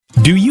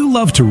Do you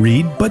love to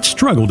read but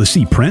struggle to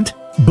see print?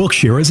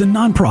 Bookshare is a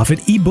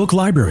nonprofit ebook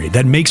library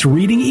that makes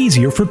reading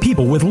easier for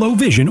people with low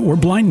vision or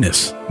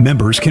blindness.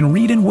 Members can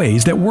read in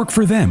ways that work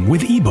for them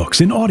with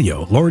ebooks in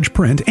audio, large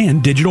print,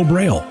 and digital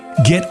braille.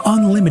 Get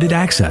unlimited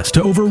access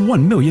to over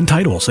 1 million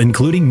titles,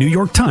 including New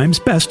York Times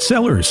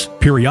bestsellers,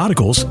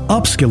 periodicals,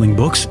 upskilling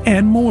books,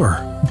 and more.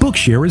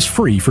 Bookshare is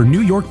free for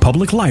New York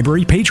Public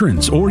Library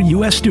patrons or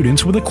U.S.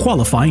 students with a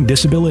qualifying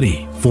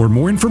disability. For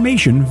more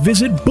information,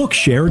 visit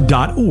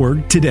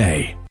bookshare.org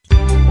today.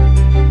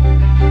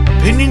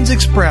 Opinions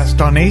expressed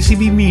on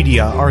ACB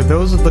Media are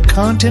those of the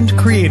content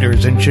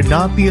creators and should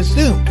not be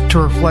assumed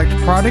to reflect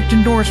product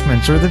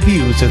endorsements or the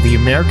views of the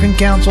American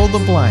Council of the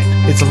Blind,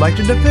 its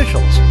elected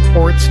officials,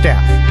 or its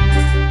staff.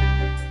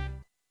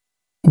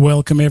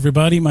 Welcome,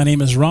 everybody. My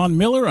name is Ron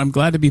Miller. I'm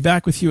glad to be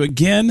back with you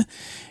again,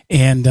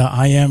 and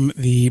I am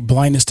the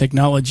Blindness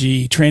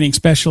Technology Training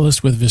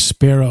Specialist with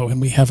Vispero,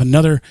 and we have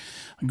another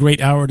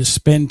great hour to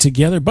spend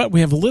together, but we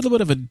have a little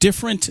bit of a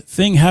different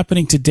thing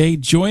happening today.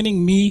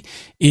 Joining me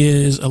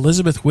is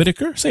Elizabeth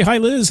Whitaker. Say hi,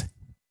 Liz.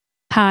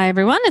 Hi,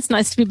 everyone. It's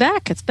nice to be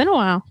back. It's been a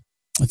while.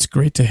 It's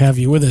great to have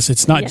you with us.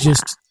 It's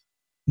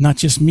not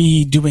just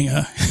me doing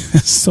a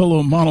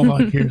solo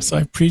monologue here, so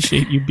I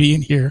appreciate you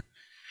being here.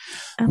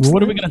 Absolutely.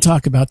 What are we going to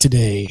talk about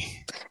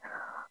today?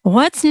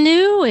 What's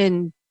new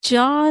in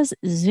JAWS,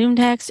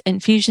 ZoomText,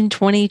 and Fusion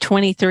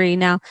 2023?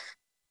 Now,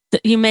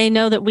 you may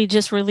know that we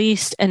just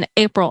released an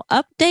April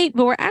update,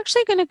 but we're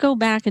actually going to go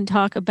back and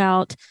talk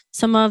about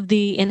some of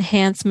the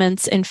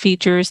enhancements and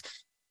features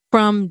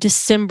from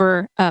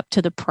December up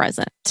to the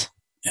present.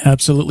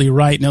 Absolutely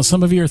right. Now,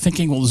 some of you are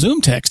thinking, well,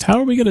 ZoomText, how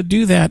are we going to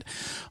do that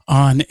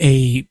on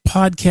a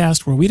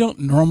podcast where we don't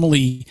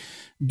normally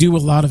do a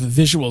lot of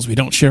visuals? We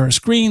don't share our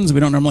screens.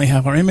 We don't normally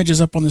have our images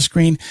up on the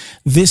screen.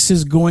 This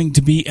is going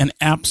to be an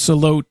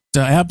absolute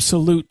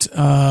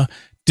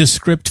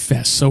Descript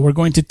Fest. So we're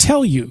going to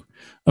tell you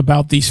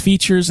about these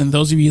features, and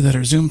those of you that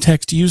are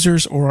ZoomText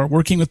users or are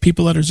working with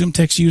people that are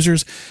ZoomText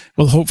users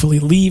will hopefully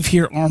leave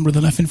here armed with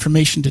enough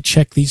information to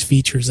check these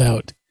features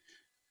out.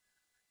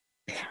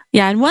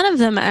 Yeah, and one of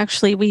them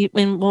actually,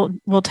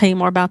 we'll tell you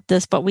more about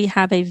this, but we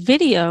have a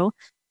video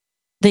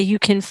that you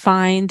can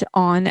find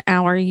on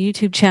our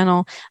YouTube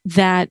channel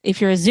that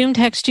if you're a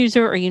ZoomText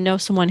user or you know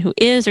someone who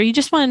is, or you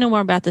just want to know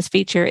more about this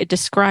feature, it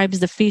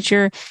describes the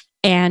feature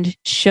and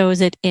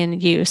shows it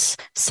in use.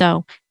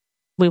 So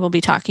we will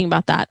be talking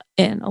about that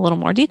in a little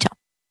more detail.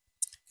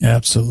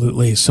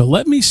 Absolutely. So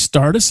let me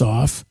start us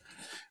off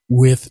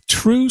with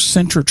True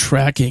Center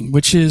Tracking,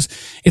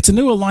 it's a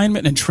new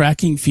alignment and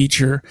tracking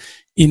feature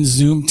in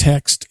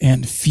ZoomText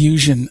and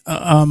Fusion.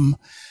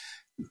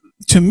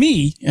 To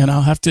me, and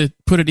I'll have to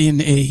put it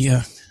in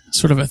a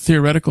sort of a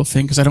theoretical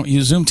thing because I don't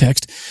use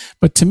ZoomText,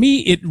 but to me,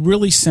 it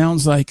really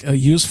sounds like a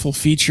useful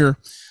feature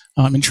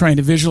in trying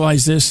to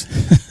visualize this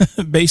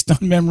based on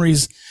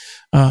memories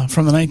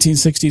from the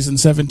 1960s and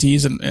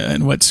 70s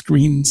and what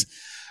screens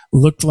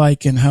looked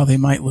like and how they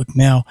might look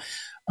now.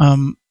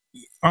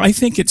 I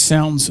think it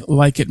sounds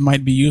like it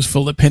might be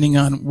useful depending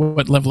on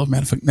what level of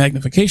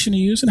magnification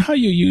you use and how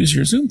you use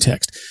your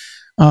ZoomText.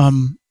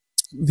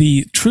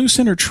 The True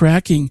Center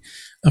Tracking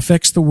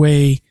affects the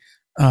way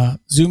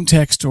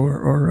ZoomText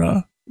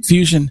or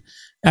Fusion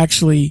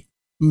actually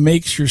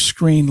makes your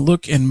screen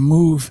look and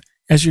move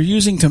as you're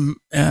using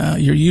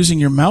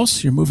your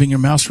mouse. You're moving your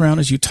mouse around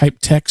as you type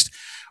text,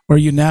 or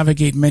you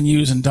navigate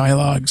menus and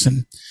dialogues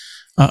and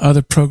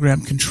other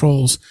program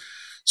controls.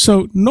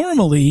 So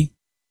normally,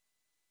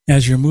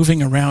 as you're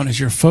moving around, as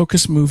your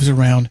focus moves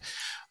around,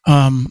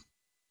 ZoomText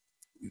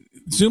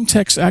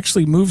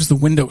actually moves the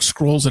window,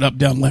 scrolls it up,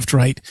 down, left,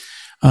 right,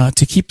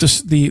 to keep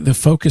the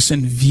focus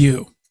in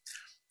view.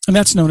 And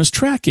that's known as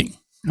tracking,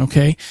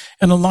 okay?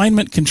 And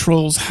alignment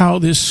controls how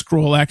this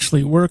scroll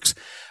actually works,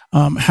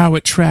 how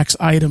it tracks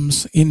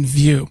items in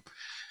view.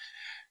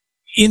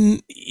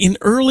 In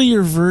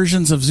earlier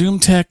versions of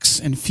ZoomText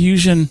and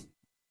Fusion,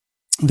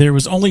 there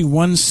was only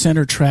one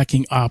center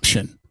tracking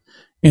option,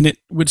 and it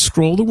would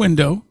scroll the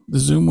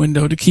zoom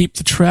window, to keep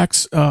the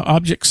tracks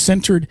object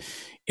centered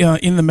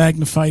in the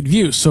magnified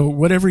view. So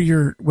whatever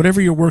you're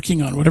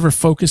working on, whatever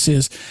focus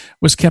is,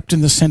 was kept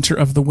in the center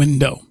of the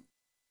window.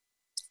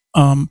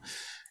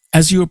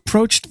 As you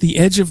approached the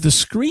edge of the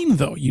screen,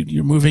 though,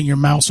 you're moving your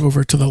mouse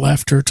over to the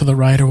left or to the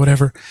right or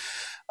whatever.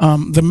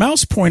 The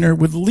mouse pointer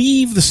would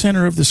leave the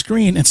center of the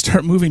screen and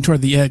start moving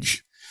toward the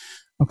edge.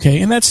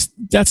 Okay, and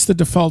that's the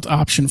default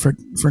option for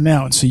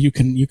now. And so you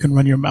can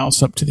run your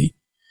mouse up to the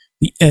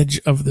edge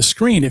of the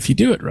screen if you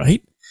do it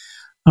right.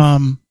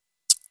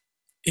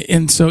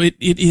 And so it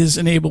is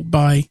enabled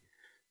by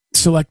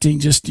selecting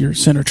just your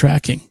center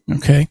tracking.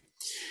 Okay,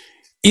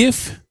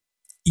 if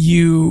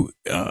you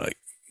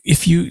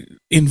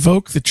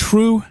invoke the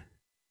true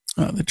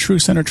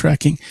center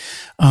tracking,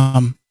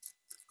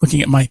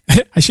 looking at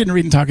I shouldn't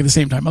read and talk at the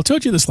same time. I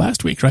told you this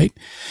last week, right?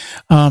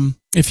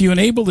 If you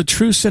enable the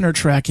true center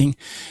tracking,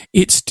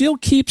 it still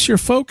keeps your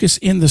focus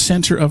in the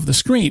center of the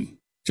screen,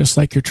 just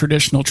like your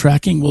traditional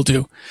tracking will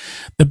do.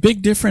 The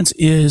big difference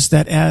is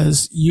that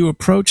as you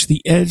approach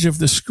the edge of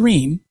the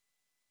screen,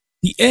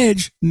 the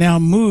edge now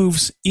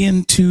moves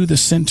into the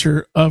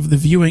center of the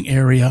viewing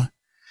area,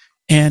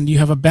 and you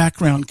have a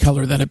background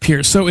color that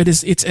appears. So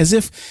it's as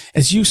if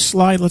as you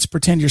slide, let's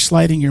pretend you're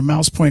sliding your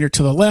mouse pointer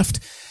to the left,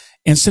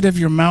 instead of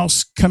your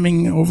mouse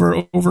coming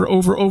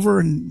over,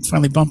 and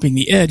finally bumping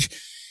the edge,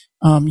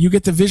 you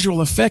get the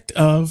visual effect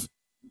of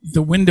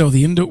the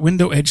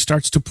window edge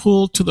starts to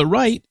pull to the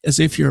right as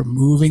if you're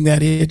moving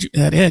that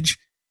edge.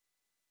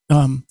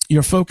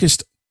 Your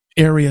focused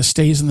area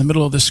stays in the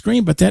middle of the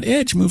screen, but that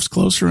edge moves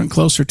closer and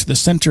closer to the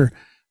center.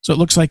 So it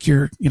looks like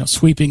you're,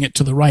 sweeping it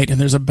to the right, and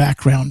there's a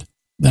background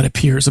that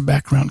appears, a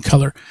background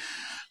color.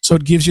 So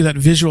it gives you that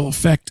visual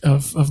effect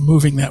of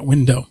moving that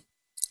window.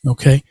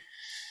 Okay.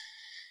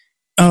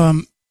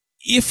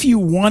 If you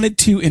wanted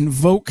to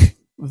invoke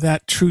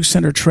that true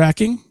center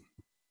tracking,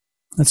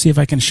 let's see if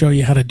I can show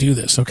you how to do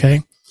this.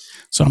 Okay.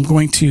 So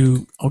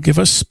I'll give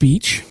us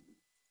speech.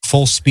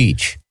 Full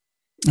speech.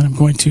 And I'm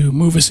going to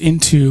move us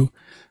into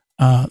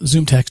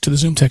Zoom text, to the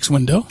Zoom text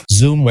window.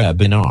 Zoom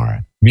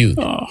webinar. Mute.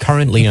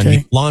 Currently okay.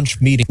 on launch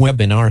meeting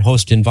webinar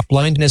host in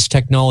blindness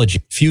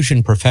technology.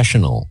 Fusion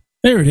Professional.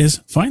 There it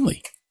is.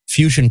 Finally.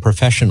 Fusion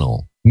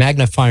Professional.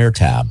 Magnifier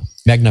tab.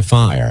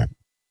 Magnifier.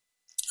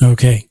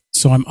 Okay.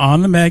 So I'm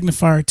on the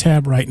magnifier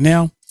tab right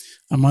now.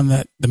 I'm on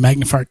the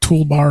magnifier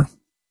toolbar.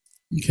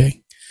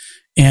 Okay.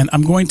 And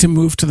I'm going to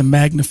move to the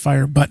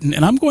magnifier button,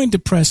 and I'm going to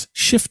press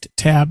Shift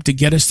tab to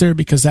get us there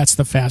because that's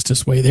the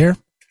fastest way there.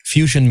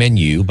 Fusion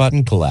menu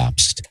button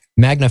collapsed.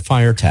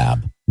 Magnifier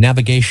tab.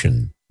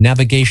 Navigation.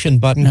 Navigation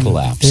button And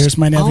collapsed. There's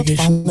my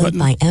navigation button.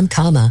 By M,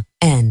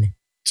 N.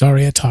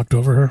 Sorry, I talked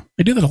over her.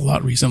 I do that a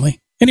lot recently.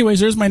 Anyways,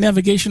 there's my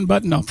navigation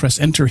button. I'll press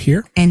Enter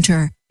here.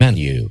 Enter.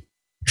 Menu.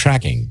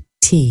 Tracking.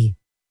 T.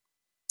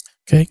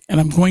 Okay. And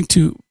I'm going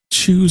to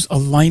choose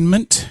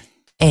alignment.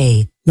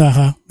 A.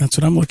 That's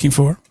what I'm looking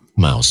for.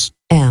 Mouse.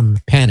 M.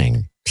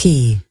 Panning.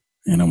 P.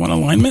 And I want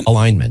alignment.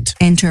 Alignment.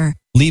 Enter.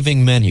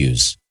 Leaving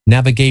menus.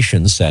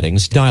 Navigation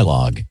settings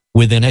dialog.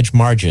 Within edge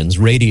margins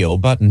radio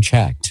button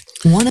checked.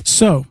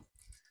 So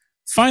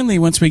finally,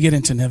 once we get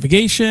into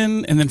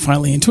navigation and then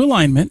finally into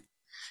alignment,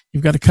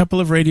 you've got a couple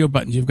of radio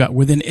buttons. You've got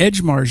within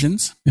edge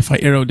margins. If I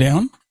arrow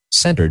down.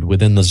 Centered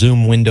within the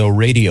Zoom window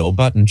radio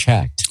button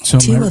checked. So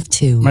 2 of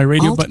 2. My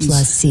radio Alt buttons.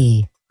 plus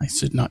C. I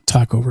should not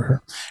talk over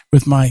her.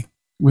 With my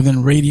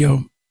within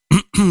radio,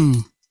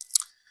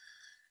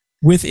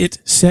 with it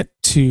set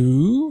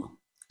to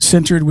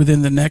centered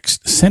within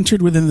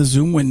the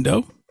Zoom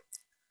window.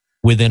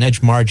 Within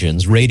edge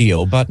margins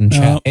radio button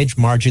check. Edge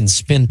margin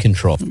spin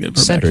control.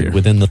 Centered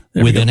within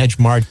edge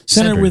margin.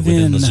 Centered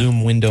within the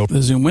Zoom window.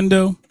 The Zoom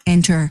window.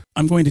 Enter.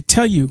 I'm going to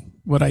tell you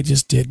what I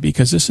just did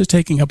because this is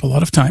taking up a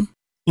lot of time.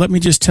 Let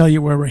me just tell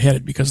you where we're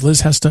headed because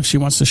Liz has stuff she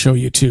wants to show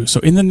you too. So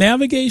in the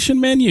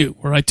navigation menu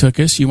where I took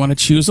us, you want to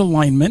choose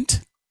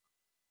alignment.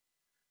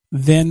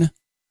 Then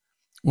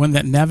when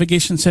that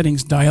navigation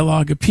settings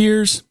dialog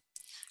appears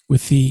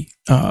with the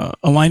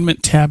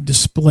alignment tab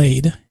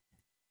displayed,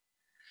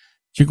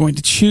 you're going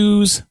to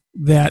choose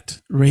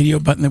that radio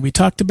button that we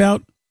talked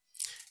about,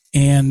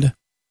 and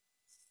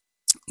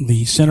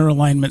the center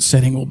alignment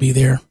setting will be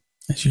there,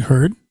 as you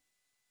heard.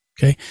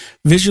 Okay.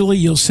 Visually,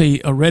 you'll see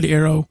a red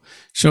arrow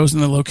shows in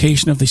the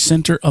location of the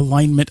center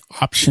alignment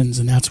options,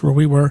 and that's where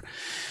we were.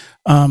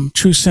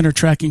 True center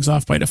tracking's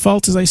off by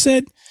default, as I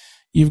said.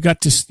 You've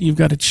got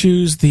to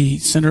choose the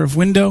center of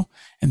window,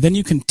 and then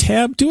you can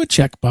tab to a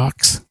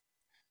checkbox,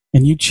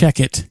 and you check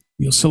it.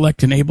 You'll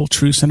select Enable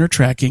True Center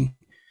Tracking.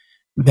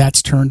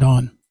 That's turned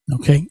on.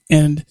 Okay.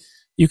 And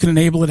you can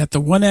enable it at the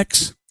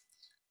 1x,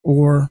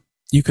 or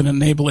you can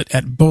enable it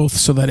at both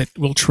so that it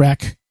will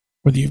track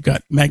whether you've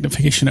got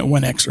magnification at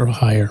 1x or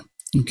higher.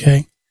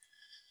 Okay.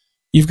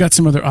 You've got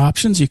some other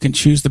options. You can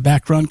choose the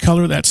background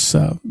color that's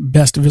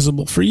best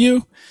visible for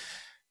you.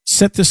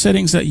 Set the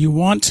settings that you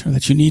want or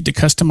that you need to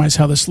customize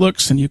how this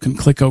looks, and you can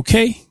click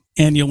OK,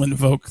 and you'll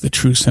invoke the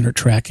True Center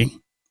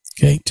Tracking.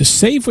 Okay. To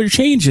save your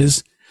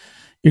changes,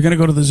 you're going to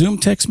go to the Zoom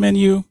text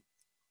menu,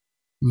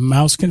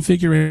 mouse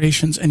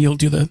configurations, and you'll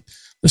do the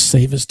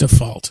save as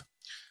default.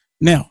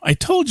 Now, I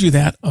told you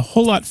that a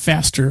whole lot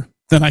faster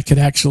than I could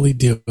actually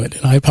do it,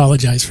 and I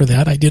apologize for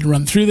that. I did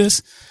run through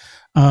this.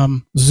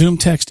 Zoom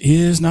text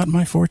is not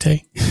my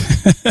forte.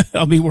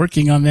 I'll be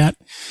working on that,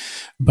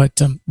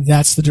 but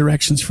that's the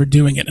directions for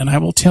doing it. And I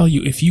will tell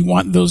you, if you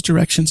want those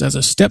directions as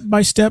a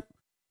step-by-step,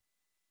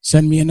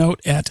 send me a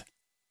note at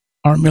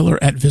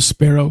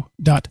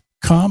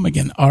rmiller@vispero.com.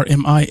 Again,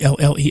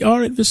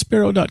 RMILLER at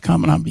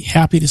vispero.com, and I'll be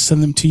happy to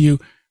send them to you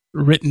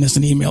written as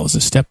an email as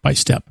a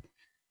step-by-step.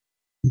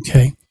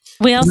 Okay.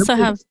 We also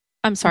have,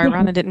 I'm sorry,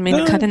 Ron, I didn't mean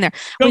to cut in there.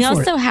 We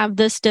also have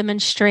this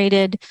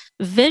demonstrated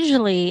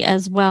visually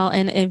as well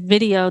in a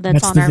video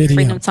that's on our video.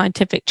 Freedom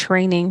Scientific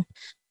Training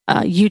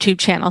YouTube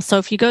channel. So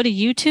if you go to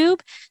YouTube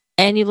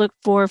and you look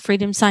for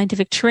Freedom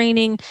Scientific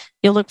Training,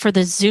 you'll look for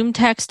the Zoom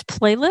text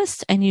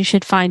playlist, and you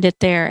should find it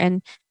there.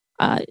 And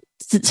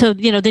so,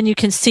 then you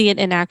can see it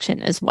in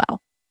action as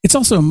well. It's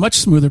also a much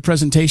smoother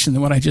presentation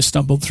than what I just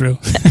stumbled through.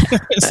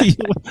 So you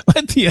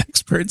let the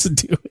experts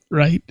do it,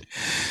 right?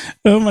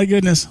 Oh my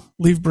goodness.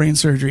 Leave brain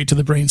surgery to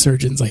the brain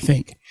surgeons, I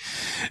think.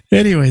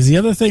 Anyways, the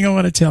other thing I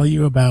want to tell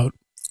you about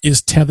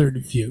is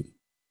tethered view.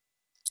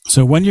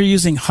 So when you're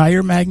using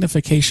higher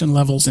magnification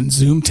levels in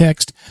Zoom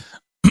text,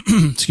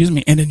 excuse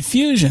me, and in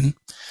Fusion,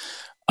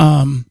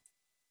 an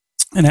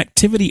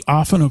activity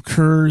often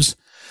occurs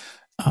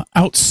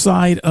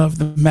outside of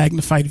the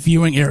magnified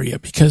viewing area,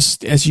 because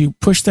as you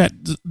push that,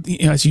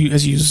 as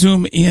you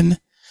zoom in,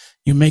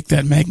 you make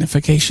that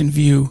magnification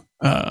view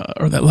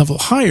or that level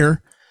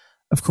higher.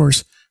 Of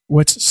course,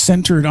 what's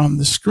centered on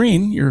the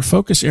screen, your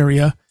focus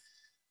area,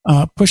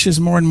 pushes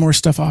more and more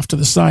stuff off to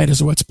the side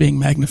as what's being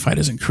magnified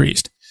is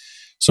increased.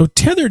 So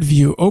tethered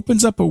view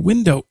opens up a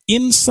window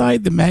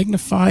inside the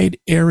magnified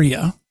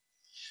area,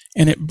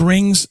 and it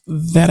brings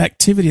that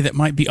activity that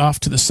might be off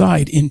to the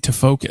side into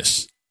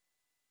focus.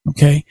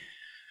 Okay.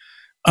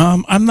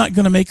 I'm not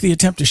going to make the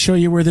attempt to show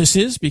you where this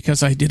is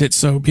because I did it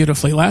so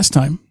beautifully last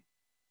time.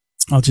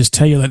 I'll just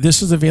tell you that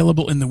this is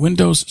available in the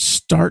Windows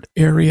Start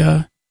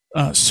area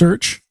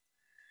search.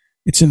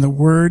 It's in the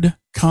Word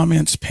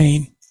comments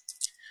pane,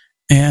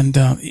 and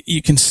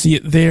you can see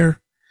it there.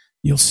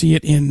 You'll see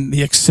it in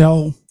the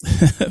Excel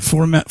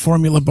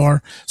formula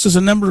bar. So there's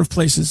a number of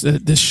places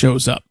that this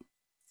shows up.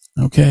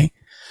 Okay.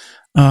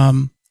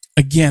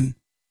 Again,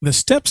 the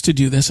steps to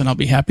do this, and I'll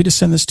be happy to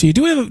send this to you.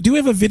 Do we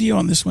have a video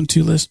on this one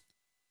too, Liz?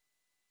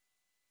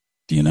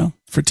 Do you know,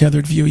 for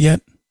tethered view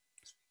yet?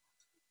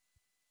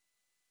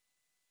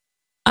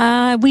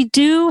 We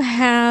do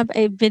have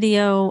a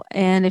video,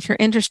 and if you're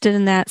interested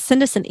in that,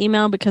 send us an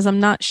email, because I'm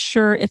not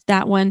sure if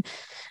that one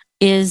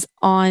is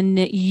on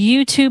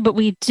YouTube, but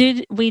we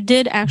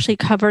did actually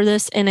cover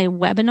this in a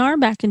webinar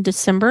back in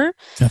December.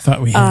 I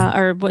thought we had.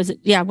 Or was it?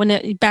 Yeah,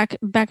 back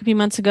a few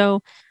months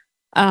ago,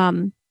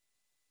 on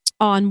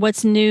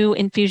what's new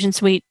in Fusion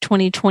Suite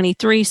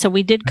 2023. So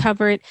we did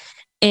cover it,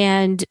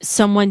 and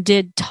someone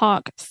did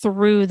talk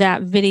through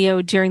that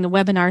video during the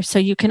webinar. So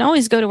you can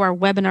always go to our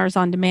webinars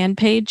on demand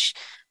page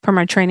from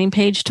our training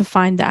page to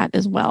find that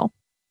as well.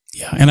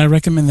 Yeah, and I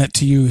recommend that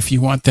to you if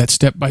you want that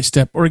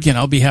step-by-step. Or again,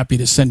 I'll be happy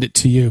to send it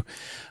to you.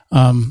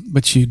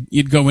 But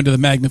you'd go into the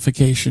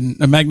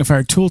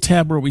magnifier tool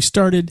tab where we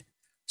started,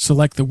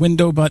 select the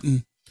window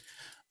button.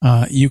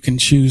 You can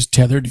choose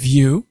tethered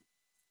view,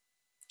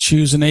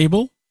 choose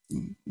enable,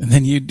 and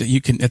then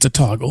you can, it's a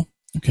toggle.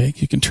 Okay,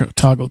 you can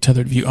toggle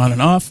tethered view on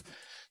and off.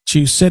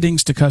 Choose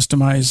settings to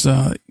customize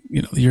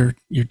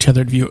your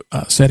tethered view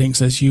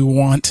settings as you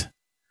want.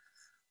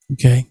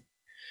 Okay.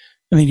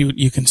 And then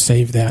you can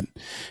save that.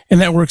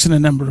 And that works in a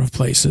number of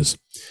places.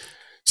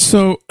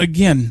 So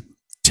again,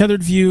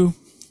 tethered view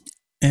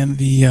and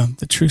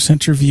the true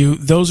center view,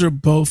 those are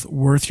both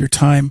worth your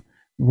time,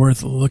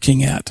 worth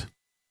looking at.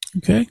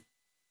 Okay?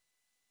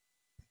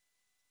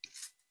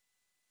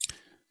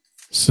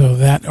 So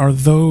that are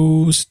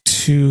those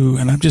two.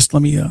 And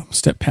let me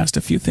step past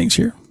a few things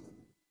here.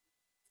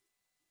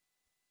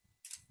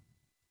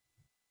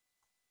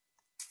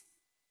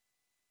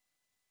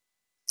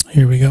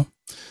 Here we go.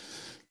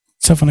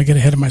 Tough when I get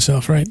ahead of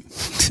myself, right?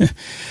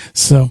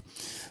 So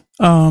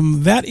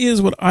that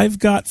is what I've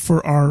got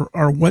for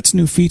our what's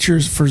new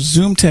features for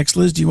Zoom Text.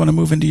 Liz, do you want to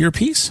move into your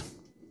piece?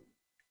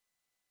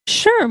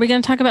 Sure. We're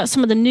going to talk about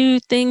some of the new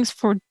things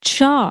for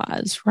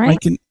JAWS, right?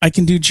 I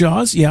can do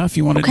JAWS, yeah, if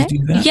you wanted to do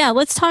that. Yeah,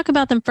 let's talk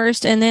about them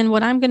first. And then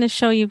what I'm going to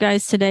show you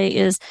guys today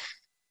is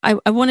I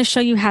want to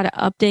show you how to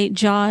update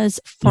JAWS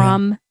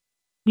from,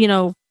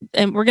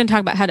 and we're going to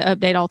talk about how to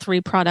update all three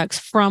products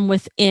from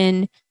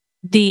within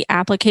the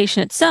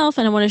application itself.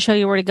 And I want to show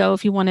you where to go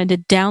if you wanted to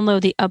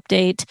download the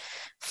update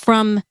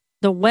from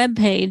the web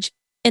page.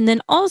 And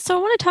then also I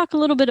want to talk a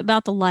little bit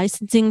about the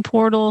licensing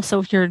portal. So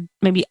if you're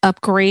maybe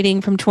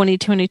upgrading from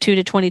 2022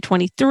 to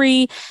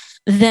 2023,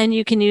 then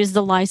you can use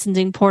the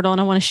licensing portal.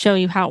 And I want to show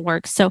you how it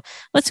works. So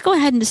let's go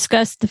ahead and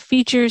discuss the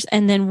features,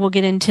 and then we'll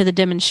get into the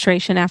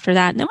demonstration after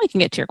that. And then we can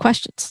get to your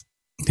questions.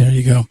 There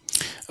you go.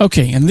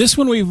 Okay. And this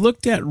one we've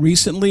looked at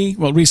recently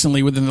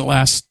within the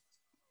last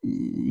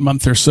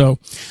month or so.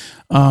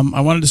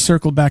 I wanted to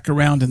circle back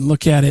around and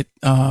look at it,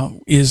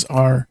 is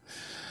our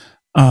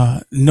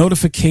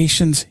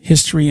notifications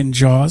history in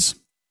JAWS.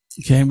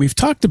 Okay, and we've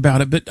talked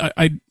about it, but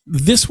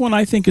this one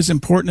I think is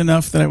important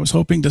enough that I was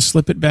hoping to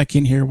slip it back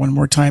in here one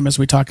more time as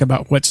we talk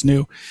about what's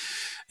new.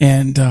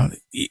 And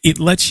it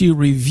lets you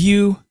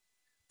review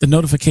the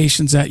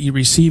notifications that you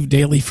receive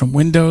daily from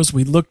Windows.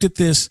 We looked at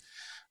this,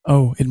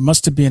 it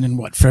must have been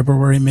in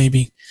February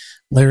maybe.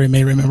 Larry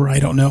may remember, I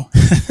don't know,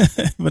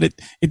 but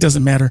it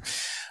doesn't matter.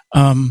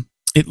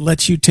 It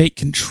lets you take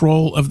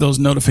control of those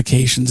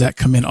notifications that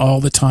come in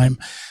all the time.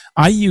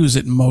 I use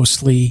it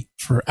mostly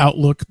for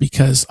Outlook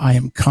because I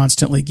am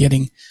constantly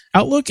getting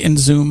Outlook and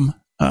Zoom,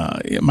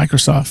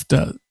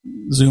 Microsoft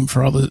Zoom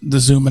for all the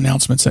Zoom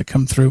announcements that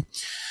come through.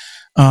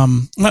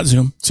 Not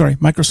Zoom, sorry,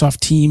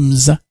 Microsoft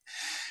Teams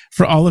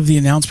for all of the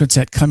announcements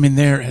that come in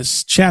there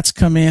as chats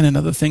come in and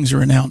other things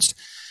are announced.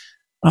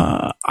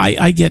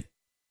 I get,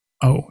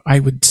 I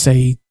would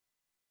say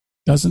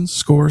dozens,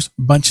 scores,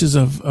 bunches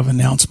of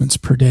announcements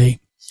per day.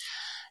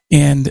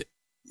 And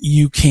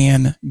you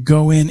can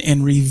go in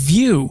and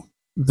review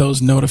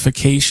those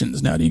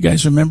notifications. Now, do you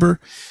guys remember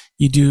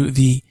you do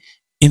the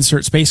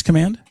insert space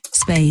command?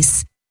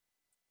 Space.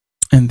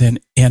 And then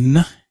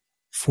N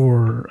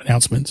for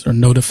announcements or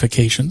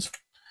notifications.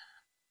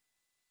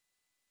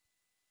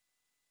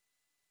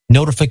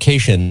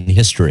 Notification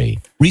history.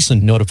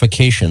 Recent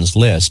notifications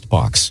list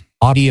box.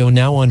 Audio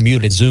now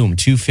unmuted. Zoom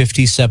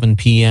 2:57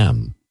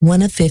 p.m.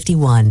 1 of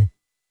 51.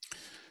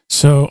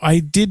 So I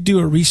did do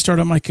a restart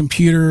on my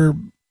computer.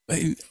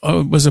 It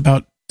was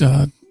about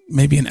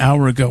maybe an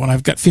hour ago, and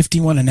I've got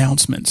 51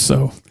 announcements.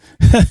 So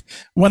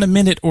one a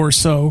minute or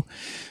so,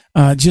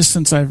 just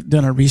since I've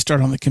done a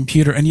restart on the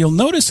computer. And you'll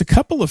notice a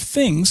couple of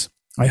things,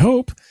 I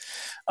hope.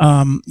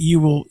 You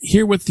will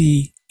hear what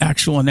the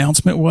actual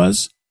announcement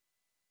was.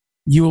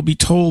 You will be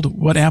told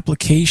what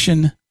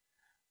application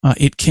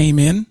it came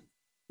in.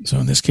 So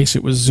in this case,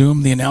 it was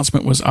Zoom. The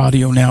announcement was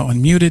audio now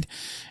unmuted.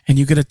 And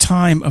you get a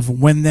time of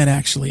when that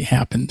actually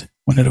happened,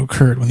 when it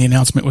occurred, when the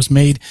announcement was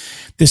made.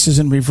 This is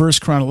in reverse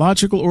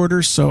chronological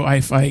order. So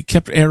if I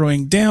kept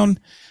arrowing down,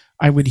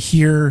 I would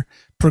hear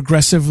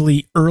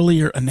progressively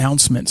earlier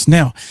announcements.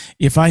 Now,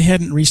 if I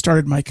hadn't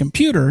restarted my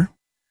computer,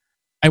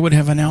 I would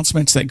have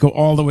announcements that go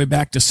all the way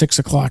back to 6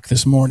 o'clock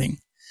this morning.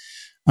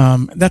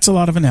 That's a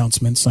lot of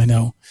announcements, I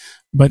know.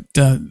 But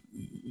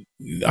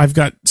I've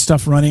got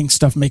stuff running,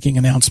 stuff making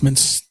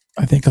announcements.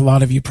 I think a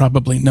lot of you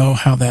probably know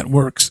how that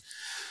works.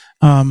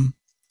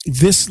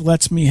 This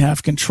lets me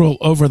have control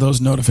over those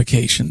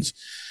notifications.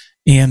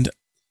 And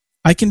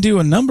I can do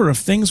a number of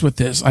things with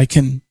this. I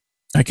can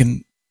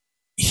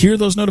hear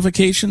those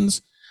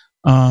notifications.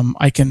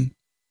 I can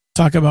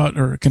talk about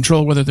or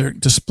control whether they're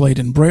displayed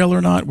in Braille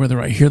or not,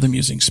 whether I hear them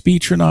using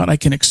speech or not. I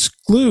can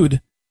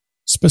exclude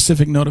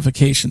specific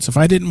notifications. If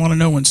I didn't want to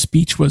know when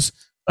speech was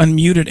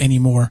unmuted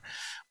anymore,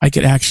 I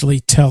could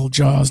actually tell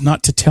JAWS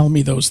not to tell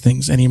me those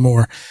things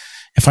anymore.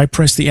 If I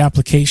press the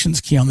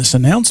applications key on this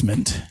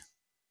announcement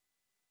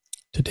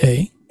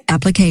today,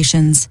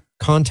 applications,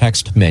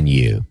 context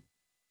menu,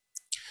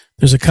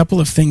 there's a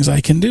couple of things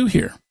I can do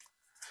here.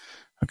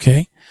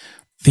 Okay.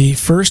 The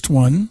first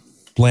one,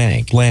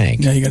 blank.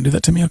 Yeah, you're going to do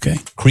that to me? Okay.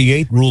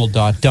 Create rule ...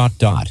 There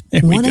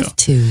we one go. of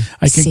two.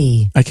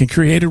 I can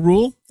create a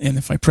rule, and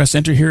if I press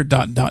enter here, ...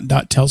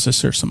 tells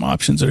us there's some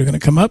options that are going to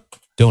come up.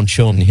 Don't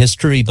show in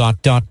history ... 2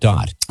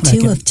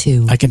 of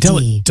 2. I can tell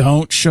D. it,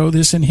 don't show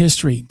this in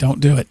history. Don't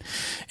do it.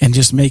 And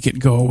just make it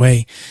go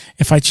away.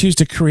 If I choose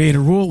to create a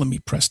rule, let me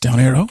press down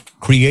arrow.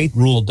 Create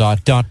rule ... I'll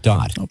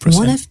press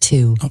 1 of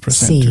 2. I'll press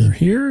C. enter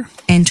here.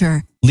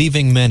 Enter.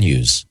 Leaving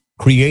menus.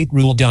 Create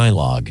rule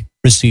dialog.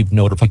 Receive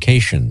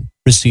notification.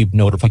 Receive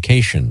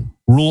notification.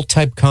 Rule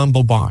type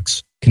combo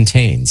box.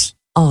 Contains.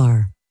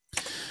 R.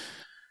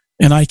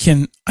 And I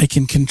can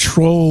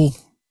control,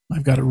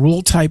 I've got a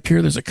rule type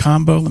here. There's a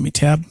combo. Let me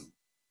tab.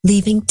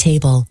 Leaving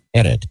table.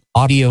 Edit.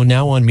 Audio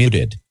now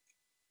unmuted.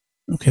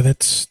 Okay,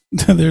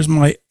 there's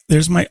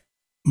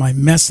my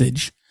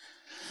message.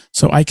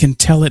 So I can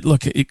tell it,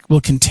 look, it will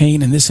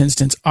contain, in this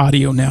instance,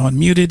 audio now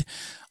unmuted.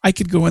 I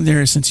could go in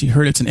there, since you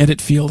heard it's an edit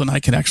field, and I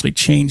could actually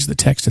change the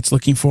text it's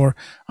looking for.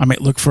 I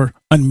might look for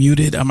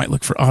unmuted. I might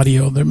look for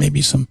audio. There may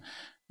be some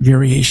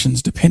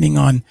variations depending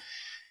on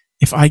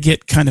if I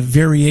get kind of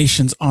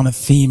variations on a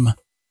theme.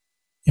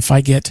 If I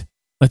get,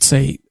 let's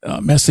say,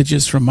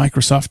 messages from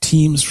Microsoft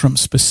Teams from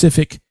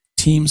specific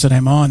teams that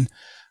I'm on,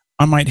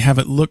 I might have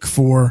it look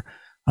for,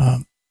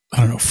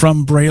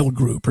 from Braille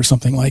group or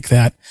something like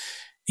that.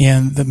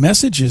 And the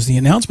messages, the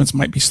announcements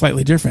might be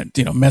slightly different.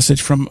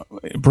 Message from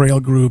Braille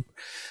group.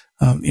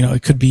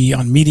 It could be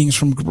on meetings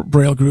from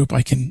Braille group.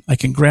 I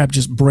can grab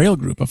just Braille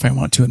group if I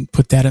want to and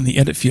put that in the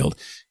edit field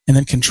and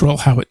then control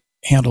how it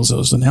handles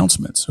those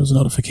announcements, those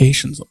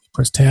notifications. Let me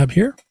press tab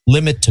here.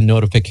 Limit to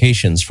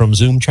notifications from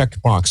Zoom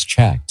checkbox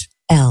checked.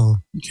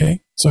 L.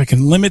 Okay. So I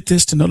can limit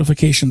this to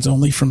notifications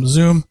only from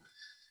Zoom.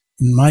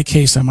 In my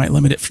case, I might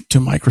limit it to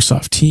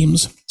Microsoft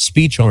Teams.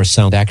 Speech or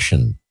sound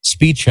action.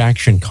 Speech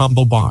action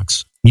combo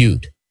box.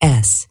 Mute.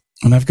 S.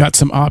 And I've got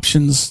some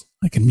options.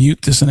 I can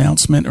mute this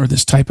announcement or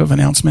this type of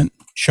announcement.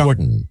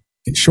 Shorten.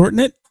 I can shorten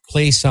it.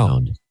 Play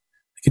sound.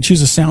 I can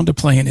choose a sound to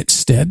play in its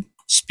stead.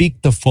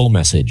 Speak the full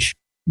message.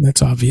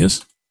 That's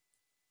obvious.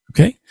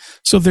 Okay.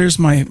 So there's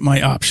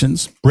my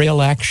options.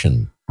 Braille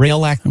action.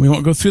 Braille action. And we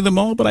won't go through them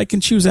all, but I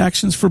can choose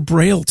actions for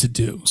Braille to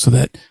do so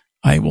that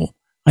I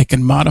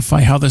can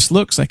modify how this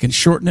looks. I can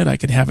shorten it. I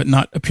could have it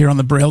not appear on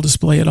the Braille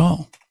display at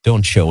all.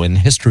 Don't show in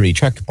history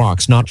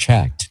checkbox not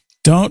checked.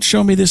 Don't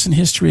show me this in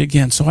history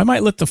again. So I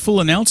might let the full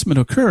announcement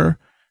occur,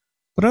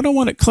 but I don't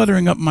want it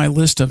cluttering up my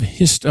list of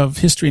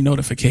history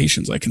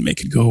notifications. I can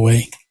make it go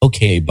away.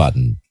 OK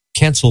button.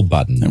 Cancel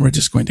button. And we're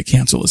just going to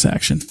cancel this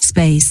action.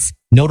 Space.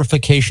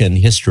 Notification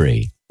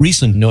history.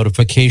 Recent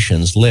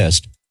notifications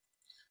list.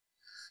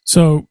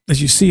 So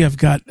as you see, I've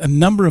got a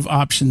number of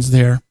options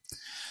there.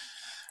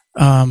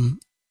 And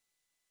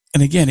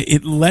again,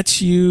 it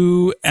lets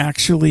you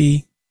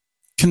actually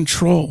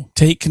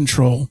take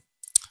control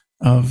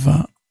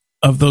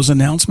of those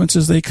announcements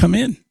as they come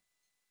in.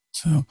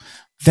 So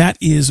that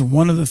is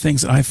one of the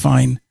things that I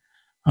find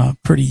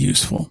pretty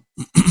useful.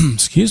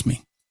 Excuse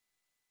me.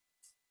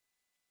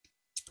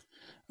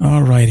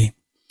 All righty.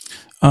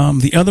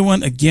 The other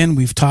one, again,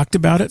 we've talked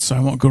about it, so I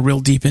won't go real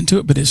deep into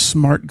it, but is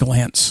Smart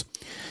Glance.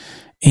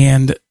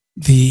 And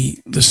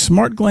the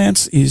Smart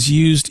Glance is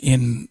used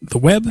in the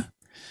web,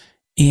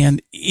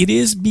 and it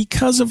is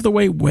because of the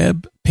way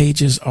web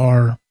pages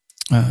are,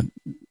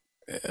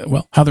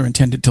 how they're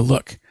intended to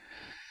look.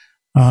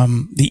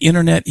 The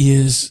internet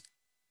is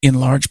in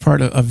large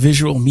part a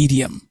visual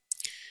medium,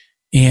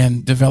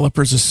 and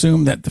developers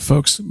assume that the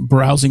folks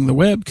browsing the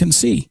web can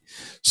see.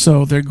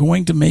 So they're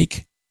going to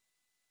make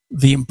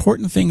the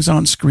important things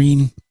on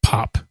screen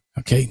pop.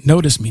 Okay,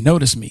 notice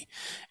me.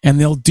 And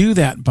they'll do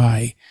that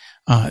by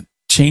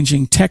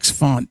changing text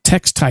font,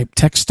 text type,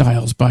 text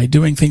styles, by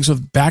doing things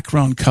with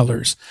background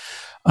colors,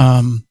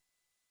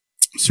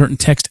 certain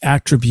text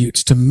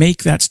attributes to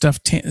make that stuff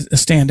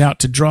stand out,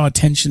 to draw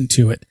attention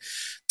to it,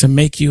 to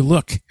make you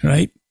look,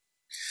 right?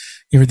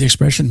 You heard the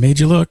expression, made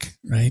you look,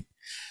 right?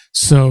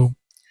 So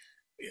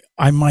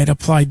I might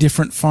apply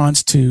different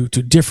fonts to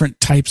different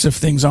types of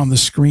things on the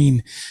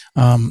screen.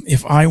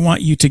 If I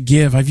want you to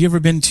give, have you ever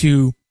been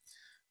to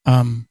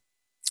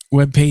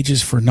web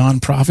pages for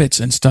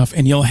nonprofits and stuff,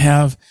 and you'll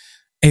have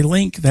a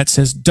link that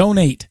says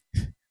donate,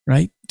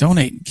 right?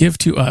 Donate, give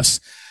to us.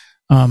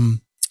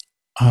 One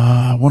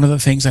of the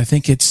things, I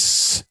think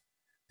it's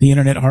the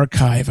Internet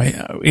Archive.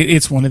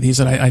 It's one of these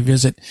that I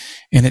visit,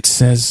 and it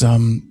says,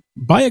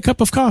 buy a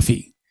cup of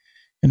coffee.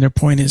 And their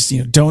point is,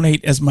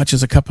 donate as much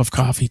as a cup of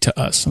coffee to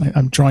us. And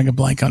I'm drawing a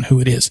blank on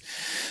who it is,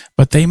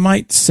 but they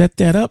might set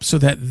that up so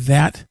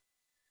that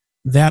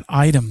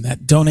item,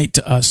 that donate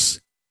to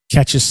us,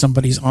 catches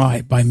somebody's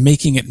eye by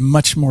making it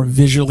much more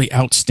visually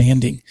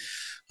outstanding.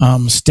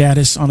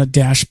 Status on a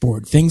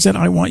dashboard, things that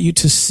I want you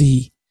to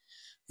see,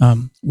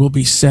 will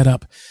be set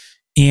up.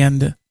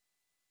 And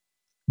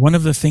one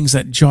of the things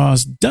that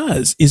JAWS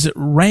does is it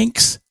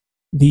ranks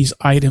these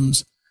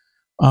items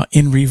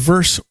in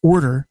reverse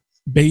order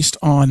based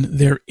on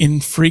their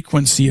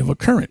infrequency of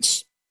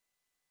occurrence.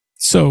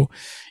 So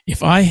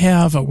if I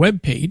have a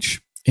web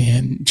page,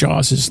 and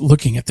JAWS is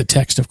looking at the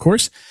text, of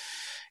course,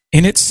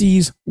 and it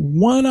sees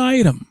one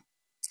item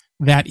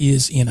that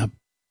is in a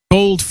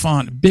bold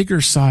font,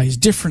 bigger size,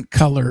 different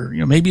color,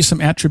 maybe some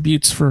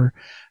attributes for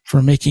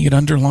making it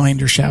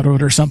underlined or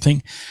shadowed or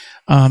something,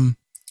 and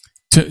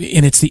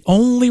it's the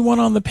only one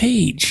on the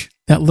page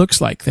that looks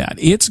like that,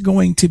 it's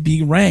going to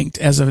be ranked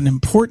as an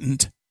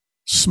important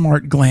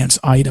Smart Glance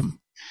item.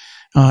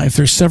 If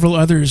there's several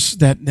others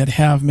that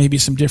have maybe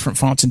some different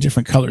fonts and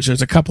different colors,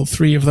 there's a couple,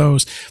 3 of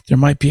those. There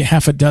might be a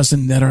half a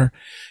dozen that are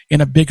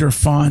in a bigger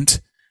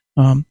font,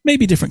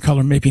 maybe different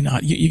color, maybe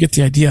not. You get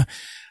the idea.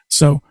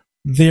 So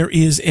there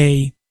is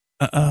an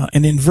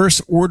inverse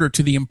order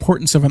to the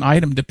importance of an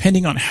item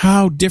depending on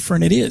how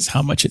different it is,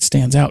 how much it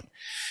stands out.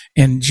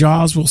 And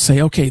JAWS will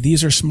say, okay,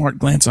 these are Smart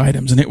Glance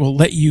items, and it will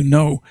let you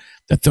know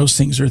that those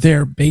things are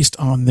there based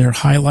on their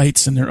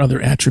highlights and their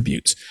other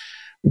attributes.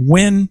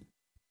 When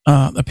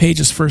a page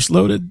is first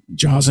loaded,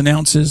 JAWS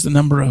announces the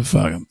number of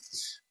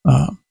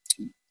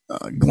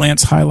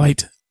glance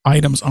highlight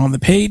items on the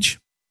page,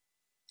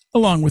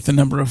 along with the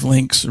number of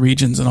links,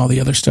 regions, and all the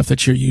other stuff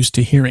that you're used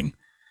to hearing.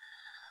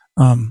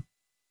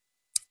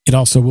 It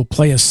also will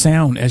play a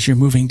sound as you're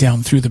moving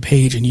down through the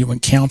page and you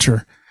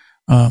encounter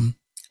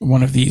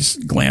one of these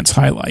glance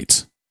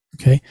highlights.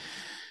 Okay.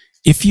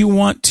 If you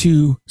want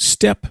to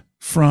step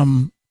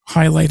from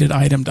highlighted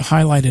item to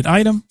highlighted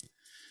item,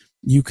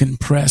 you can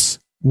press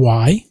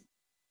Y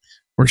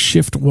or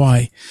Shift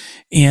Y.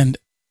 And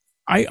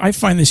I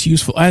find this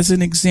useful as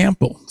an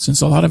example,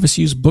 since a lot of us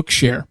use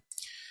Bookshare.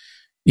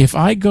 If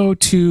I go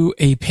to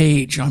a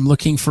page, I'm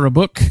looking for a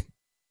book,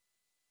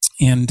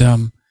 and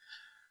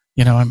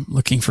I'm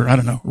looking for,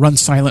 Run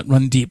Silent,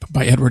 Run Deep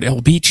by Edward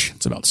L. Beach.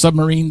 It's about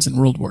submarines in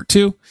World War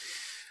II.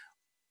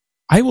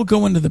 I will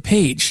go into the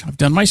page. I've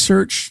done my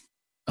search.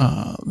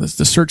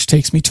 The search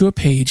takes me to a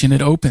page, and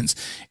it opens.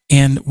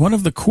 And one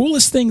of the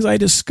coolest things I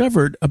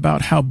discovered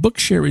about how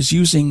Bookshare is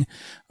using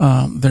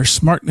their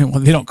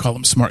they don't call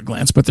them Smart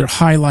Glance, but their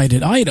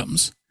highlighted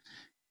items,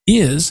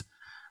 is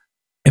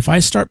if I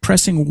start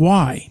pressing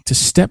Y to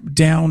step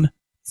down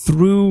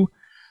through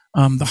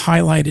the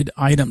highlighted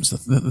items,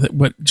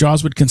 what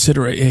JAWS would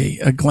consider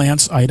a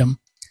glance item,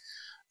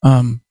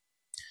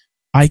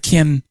 I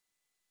can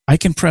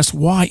press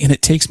Y, and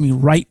it takes me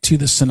right to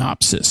the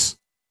synopsis.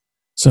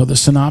 So the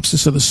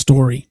synopsis of the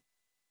story.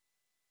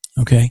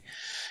 Okay.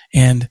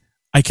 And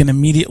I can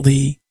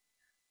immediately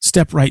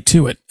step right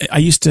to it. I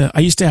used to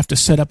have to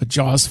set up a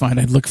JAWS find.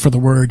 I'd look for the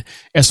word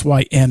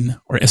SYN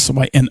or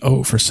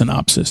SYNO for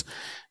synopsis,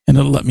 and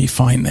it'll let me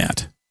find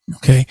that.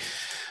 Okay.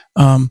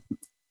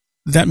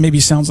 That maybe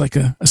sounds like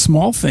a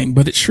small thing,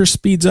 but it sure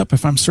speeds up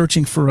if I'm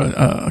searching for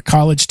a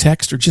college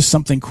text or just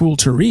something cool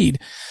to read.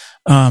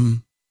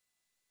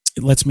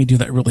 It lets me do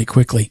that really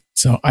quickly.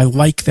 So I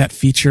like that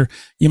feature.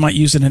 You might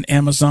use it in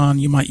Amazon.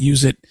 You might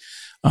use it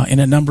in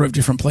a number of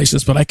different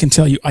places, but I can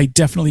tell you, I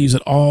definitely use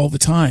it all the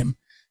time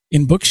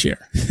in Bookshare.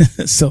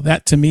 So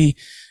that to me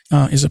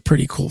is a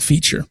pretty cool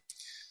feature.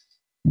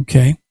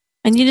 Okay.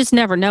 And you just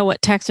never know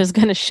what text is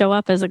going to show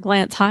up as a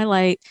glance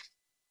highlight.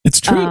 It's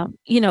true.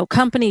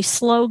 Company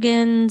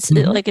slogans,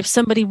 like if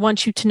somebody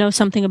wants you to know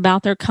something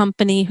about their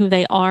company, who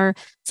they are,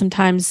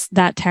 sometimes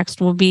that text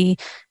will be,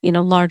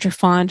 larger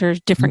font or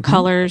different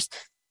colors.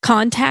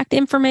 Contact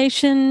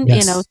information,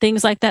 yes.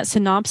 Things like that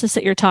synopsis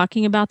that you're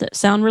talking about that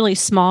sound really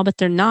small, but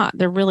they're not.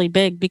 They're really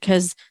big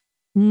because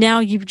now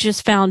you've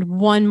just found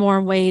one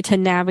more way to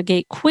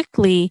navigate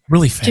quickly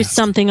really fast to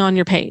something on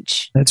your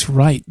page. That's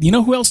right. You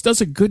know who else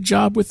does a good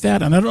job with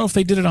that? And I don't know if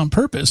they did it on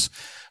purpose,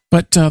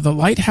 but the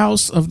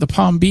Lighthouse of the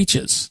Palm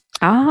Beaches.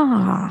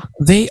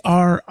 They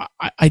are.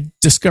 I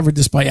discovered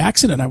this by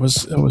accident. I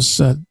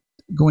was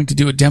going to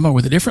do a demo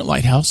with a different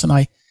lighthouse, and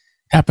I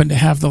happened to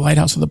have the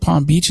Lighthouse of the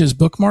Palm Beaches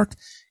bookmarked,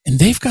 and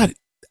they've got.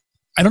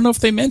 I don't know if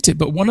they meant it,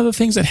 but one of the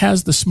things that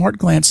has the Smart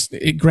Glance,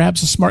 it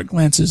grabs the Smart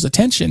Glance's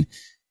attention,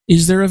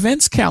 is their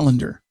events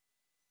calendar.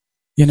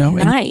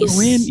 Nice.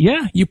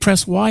 And you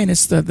press Y, and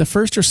it's the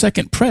first or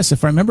second press,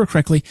 if I remember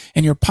correctly,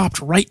 and you're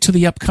popped right to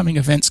the upcoming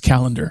events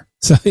calendar.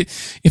 So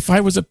if I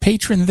was a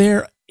patron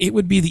there, it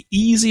would be the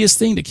easiest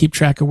thing to keep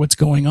track of what's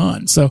going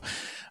on. So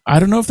I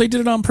don't know if they did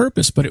it on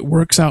purpose, but it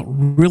works out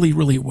really,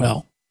 really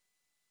well.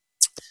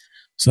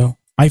 So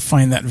I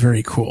find that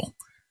very cool.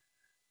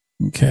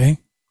 Okay.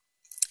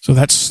 So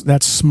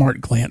that's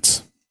Smart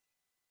Glance.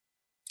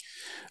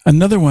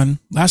 Another one,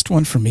 last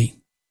one for me.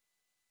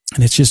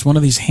 And it's just one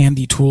of these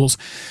handy tools.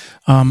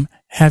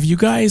 Have you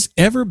guys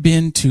ever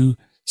been to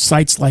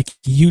sites like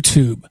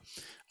YouTube?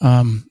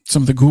 Some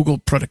of the Google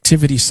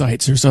productivity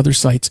sites, there's other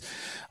sites.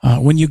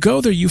 When you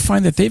go there, you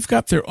find that they've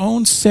got their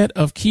own set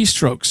of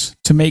keystrokes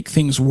to make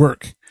things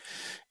work.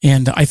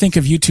 And I think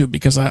of YouTube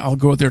because I'll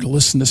go there to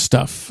listen to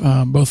stuff,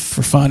 both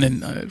for fun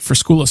and for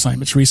school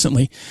assignments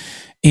recently.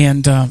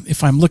 And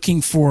if I'm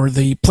looking for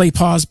the play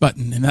pause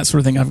button and that sort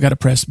of thing, I've got to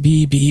press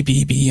B,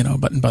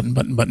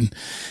 button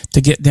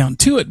to get down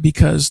to it,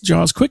 because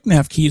JAWS quick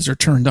nav keys are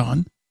turned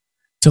on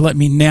to let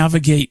me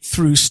navigate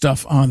through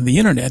stuff on the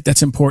internet.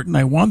 That's important.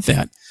 I want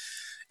that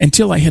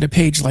until I hit a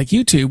page like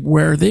YouTube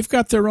where they've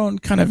got their own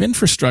kind of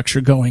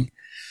infrastructure going.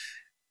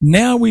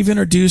 Now we've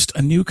introduced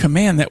a new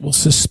command that will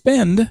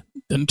suspend,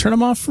 doesn't turn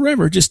them off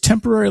forever, just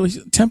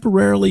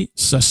temporarily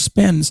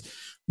suspends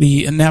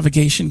the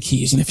navigation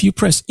keys. And if you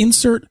press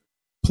Insert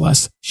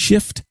plus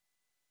Shift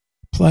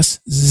plus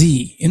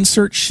Z,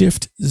 Insert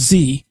Shift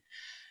Z,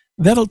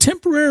 that'll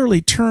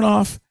temporarily turn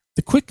off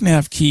the quick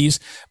nav keys,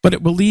 but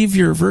it will leave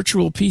your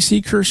virtual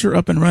PC cursor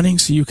up and running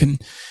so you can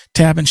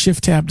tab and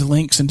shift tab to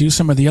links and do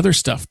some of the other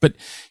stuff. But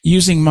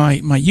using my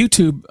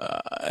YouTube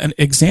an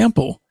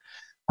example,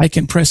 I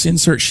can press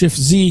Insert Shift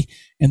Z,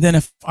 and then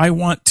if I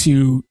want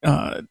to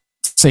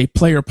say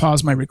play or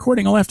pause my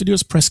recording, all I have to do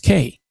is press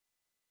K,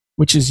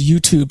 which is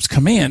YouTube's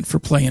command for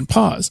play and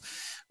pause,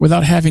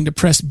 without having to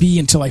press B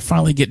until I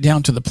finally get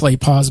down to the play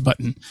pause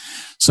button.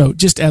 So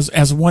just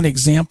as one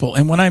example,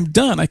 and when I'm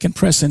done, I can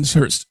press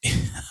Insert,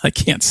 I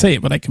can't say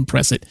it, but I can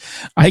press it.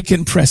 I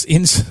can press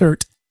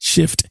Insert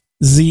Shift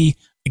Z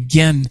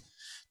again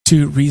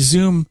to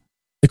resume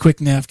the quick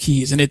nav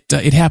keys, and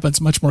it happens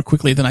much more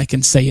quickly than I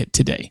can say it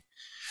today.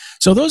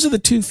 So those are the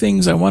two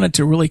things I wanted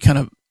to really kind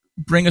of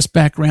bring us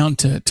back around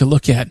to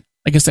look at.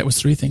 I guess that was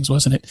three things,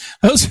 wasn't it?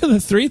 Those are the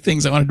three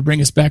things I wanted to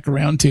bring us back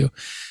around to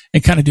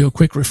and kind of do a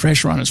quick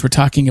refresher on as we're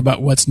talking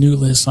about what's new,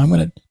 Liz. So I'm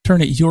going to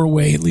turn it your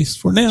way, at least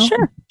for now.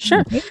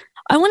 Sure. Okay.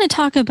 I want to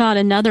talk about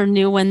another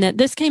new one that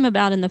this came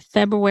about in the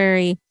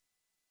February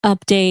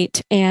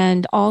update,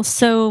 and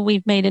also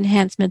we've made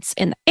enhancements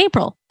in the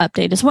April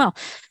update as well.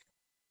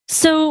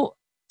 So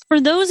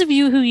for those of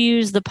you who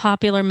use the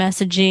popular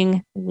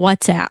messaging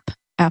WhatsApp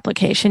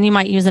application, you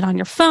might use it on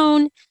your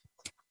phone,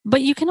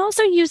 but you can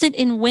also use it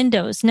in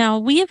Windows. Now,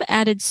 we have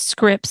added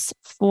scripts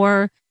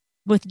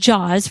with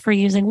JAWS for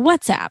using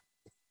WhatsApp.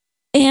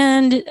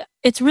 And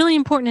it's really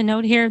important to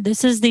note here,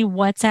 this is the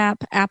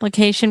WhatsApp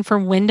application for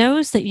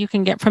Windows that you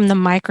can get from the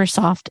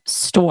Microsoft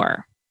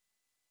Store.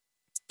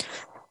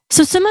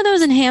 So some of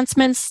those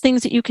enhancements,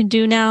 things that you can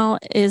do now,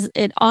 is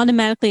it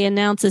automatically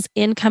announces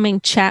incoming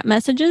chat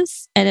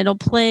messages, and it'll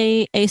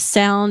play a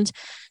sound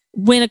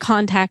when a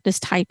contact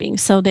is typing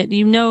so that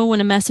you know when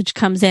a message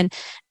comes in.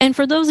 And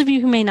for those of you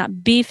who may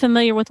not be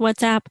familiar with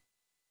WhatsApp,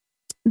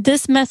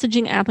 this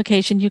messaging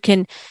application, you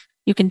can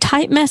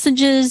type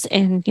messages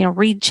and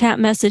read chat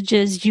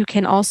messages. You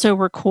can also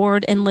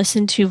record and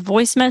listen to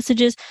voice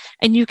messages,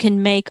 and you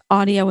can make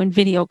audio and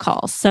video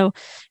calls. So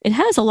it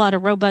has a lot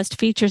of robust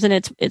features, and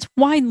it's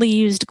widely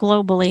used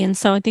globally. And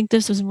so I think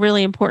this is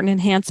really important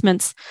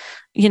enhancements,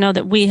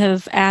 that we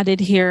have added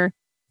here.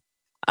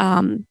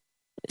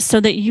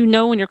 So that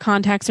when your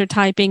contacts are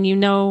typing,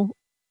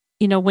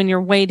 when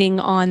you're waiting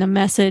on a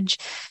message.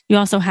 You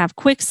also have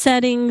quick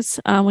settings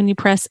when you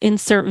press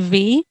Insert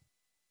V.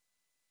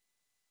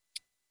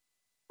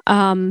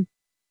 You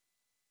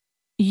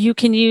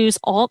can use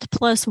Alt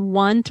plus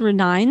 1 through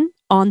 9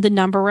 on the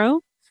number row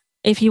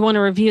if you want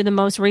to review the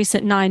most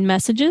recent 9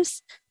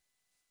 messages.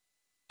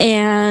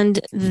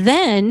 And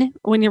then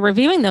when you're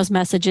reviewing those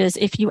messages,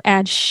 if you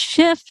add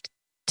Shift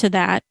to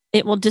that,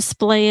 it will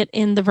display it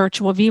in the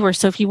virtual viewer.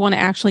 So if you want to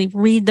actually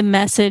read the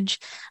message,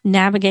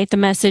 navigate the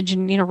message,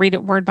 and read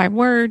it word by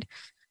word,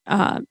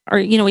 or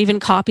even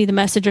copy the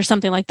message or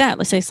something like that.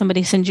 Let's say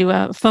somebody sends you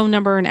a phone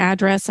number, an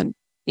address, and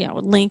a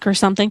link or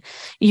something,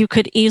 you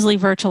could easily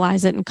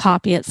virtualize it and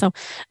copy it. So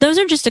those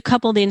are just a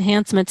couple of the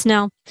enhancements.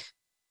 Now,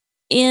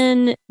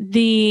 in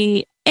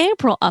the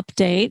April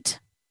update,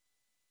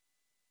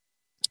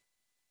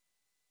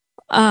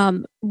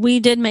 we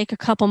did make a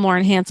couple more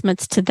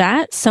enhancements to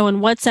that. So in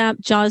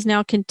WhatsApp, JAWS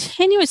now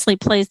continuously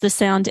plays the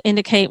sound to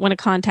indicate when a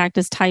contact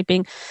is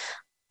typing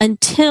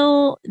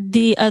until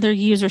the other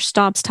user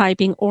stops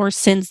typing or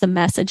sends the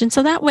message. And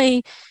so that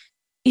way,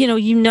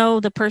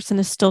 the person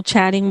is still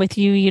chatting with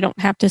you. You don't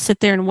have to sit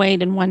there and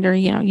wait and wonder,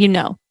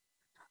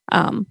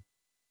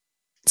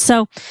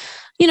 So,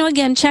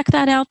 again, check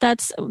that out.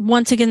 That's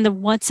once again the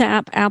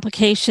WhatsApp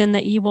application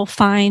that you will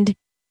find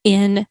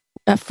in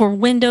for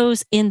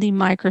Windows in the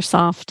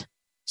Microsoft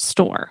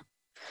Store,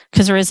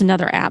 because there is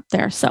another app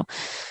there. So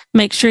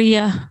make sure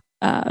you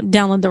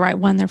download the right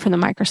one there from the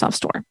Microsoft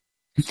Store.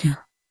 Okay.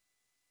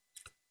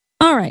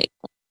 All right.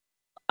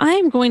 I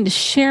am going to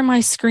share my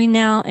screen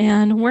now,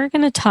 and we're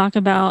going to talk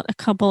about a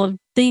couple of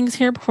things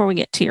here before we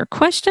get to your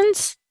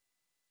questions.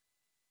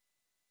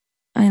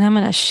 And I'm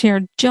going to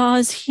share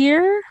JAWS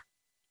here.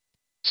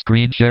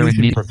 Screen sharing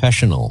meeting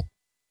professional.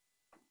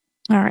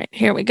 All right,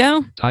 here we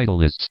go.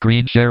 Title is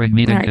screen sharing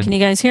meeting. All right, can you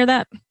guys hear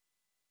that?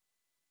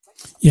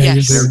 Yeah,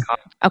 yes. You're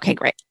Okay,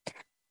 great.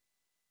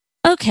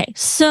 Okay,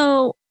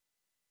 so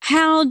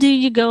how do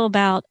you go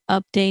about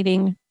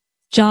updating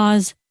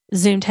JAWS,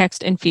 Zoom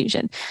Text, and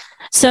Fusion?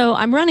 So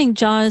I'm running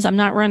JAWS. I'm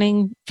not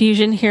running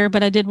Fusion here,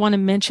 but I did want to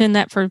mention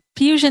that for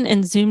Fusion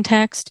and Zoom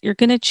Text, you're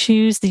going to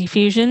choose the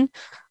Fusion.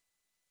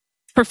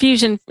 For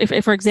Fusion,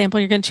 if for example,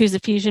 you're going to choose the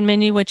Fusion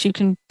menu, which you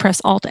can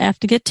press Alt-F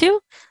to get to,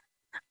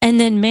 and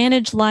then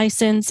manage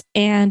license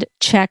and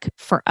check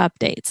for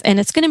updates. And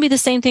it's going to be the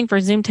same thing for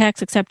Zoom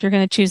Text, except you're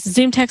going to choose the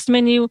Zoom Text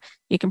menu.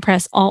 You can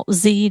press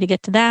Alt-Z to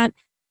get to that,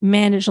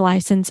 manage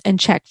license, and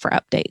check for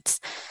updates.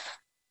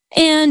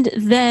 And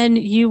then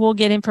you will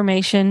get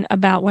information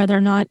about whether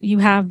or not you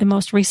have the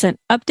most recent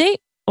update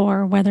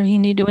or whether you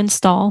need to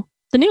install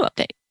the new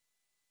update.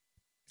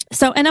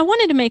 So, and I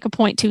wanted to make a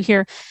point too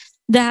here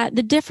that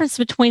the difference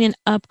between an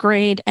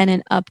upgrade and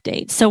an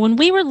update. So when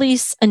we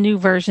release a new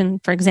version,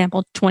 for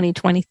example,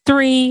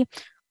 2023,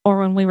 or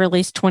when we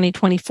release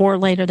 2024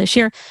 later this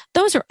year,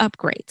 those are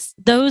upgrades.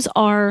 Those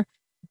are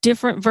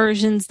different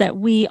versions that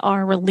we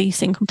are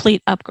releasing,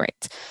 complete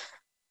upgrades.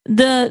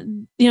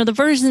 The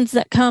versions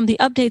that come, the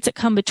updates that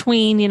come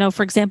between,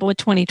 for example, with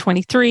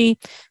 2023,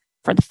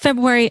 for the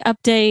February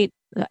update,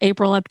 the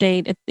April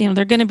update,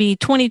 they're going to be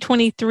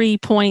 2023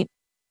 point,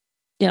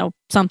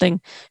 something,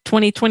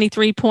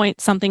 2023 point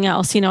something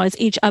else, as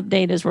each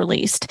update is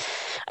released.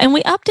 And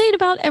we update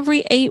about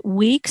every 8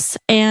 weeks,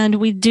 and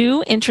we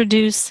do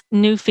introduce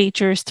new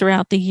features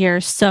throughout the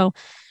year. So,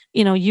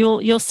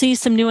 you'll see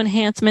some new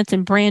enhancements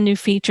and brand new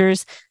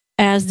features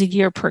as the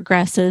year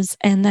progresses.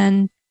 And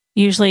then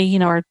usually,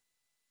 our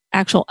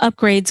actual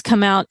upgrades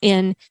come out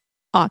in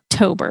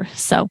October.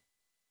 So,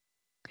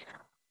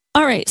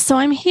 all right. So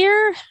I'm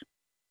here.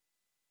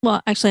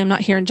 Well, actually, I'm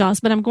not here in JAWS,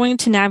 but I'm going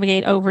to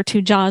navigate over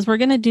to JAWS. We're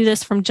going to do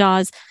this from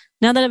JAWS.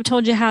 Now that I've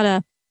told you how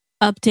to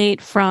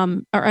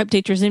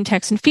update your Zoom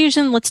Text and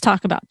Fusion, let's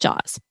talk about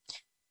JAWS.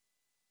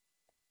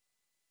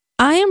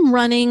 I am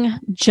running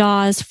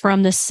JAWS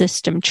from the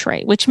system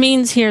tray, which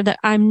means here that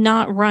I'm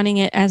not running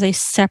it as a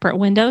separate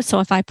window. So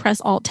if I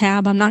press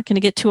Alt-Tab, I'm not going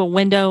to get to a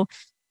window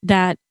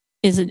that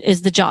is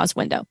the JAWS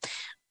window.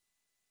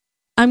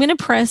 I'm going to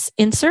press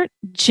Insert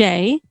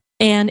J.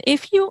 And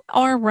if you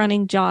are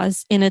running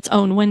JAWS in its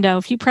own window,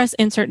 if you press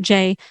Insert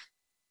J,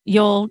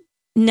 you'll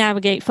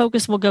navigate,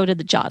 focus will go to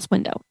the JAWS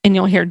window, and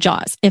you'll hear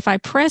JAWS. If I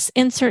press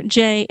Insert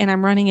J and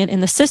I'm running it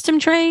in the system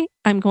tray,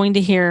 I'm going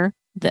to hear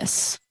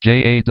this.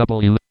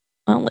 JAW.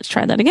 Well, let's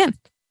try that again.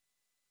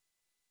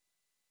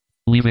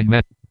 Leaving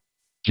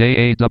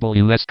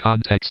JAWS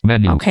context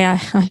menu. Okay,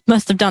 I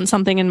must have done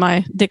something in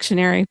my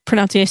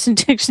pronunciation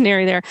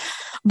dictionary there,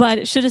 but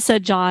it should have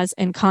said JAWS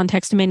and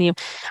context menu.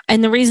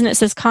 And the reason it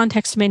says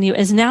context menu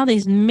is now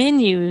these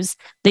menus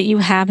that you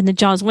have in the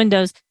JAWS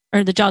windows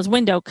or the JAWS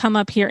window come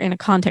up here in a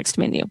context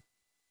menu.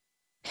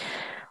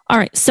 All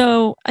right,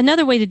 so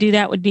another way to do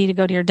that would be to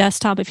go to your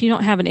desktop. If you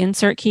don't have an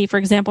insert key, for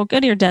example, go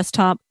to your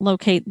desktop,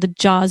 locate the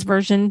JAWS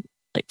version,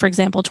 like for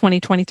example,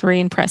 2023,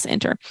 and press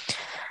enter.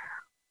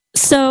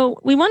 So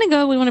we want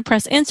to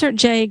press Insert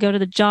J, go to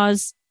the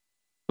JAWS,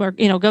 or,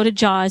 go to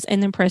JAWS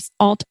and then press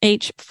Alt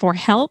H for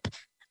help.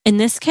 In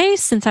this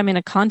case, since I'm in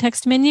a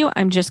context menu,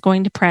 I'm just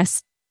going to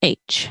press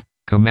H.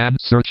 Command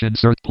search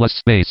insert plus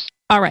space.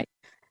 All right.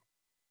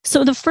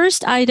 So the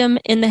first item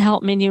in the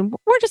help menu,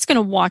 we're just going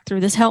to walk through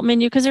this help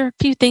menu because there are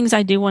a few things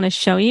I do want to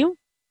show you.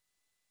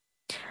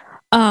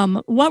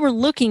 What we're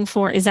looking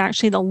for is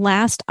actually the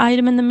last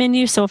item in the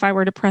menu. So if I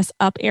were to press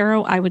up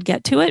arrow, I would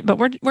get to it. But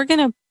we're going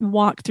to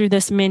walk through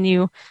this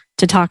menu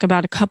to talk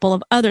about a couple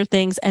of other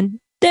things, and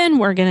then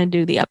we're going to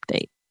do the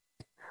update,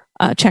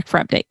 check for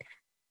update.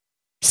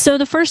 So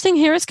the first thing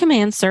here is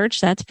command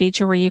search. That's a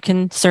feature where you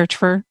can search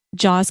for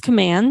JAWS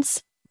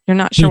commands. You're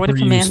not sure what a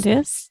command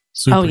is?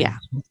 Oh, yeah.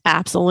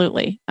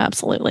 Absolutely.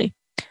 Absolutely.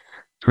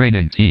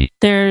 Training T.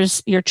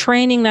 There's your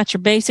training. That's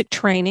your basic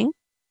training.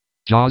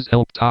 JAWS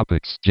help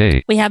topics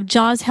J. We have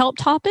JAWS help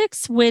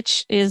topics,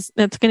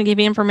 that's going to give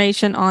you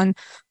information on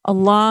a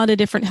lot of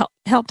different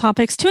help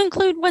topics to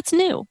include what's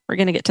new. We're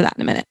going to get to that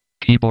in a minute.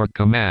 Keyboard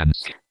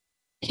commands.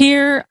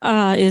 Here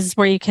is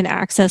where you can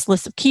access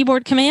lists of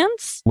keyboard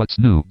commands. What's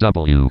new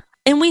W.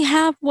 And we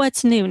have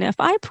what's new. Now, if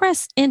I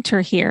press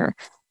enter here,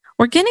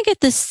 we're going to get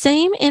the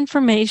same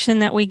information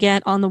that we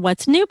get on the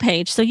what's new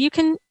page. So you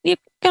can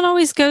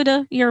always go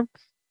to your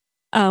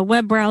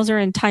web browser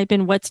and type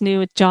in what's new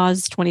with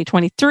JAWS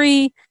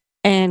 2023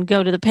 and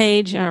go to the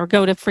page, or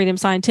go to Freedom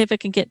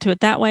Scientific and get to it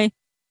that way.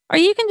 Or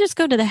you can just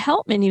go to the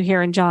help menu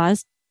here in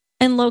JAWS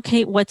and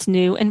locate what's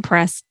new and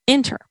press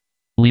enter.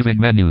 Leaving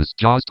menus,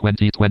 JAWS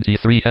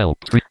 2023 help.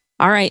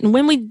 All right. And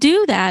when we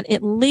do that,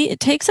 it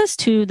takes us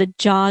to the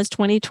JAWS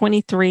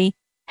 2023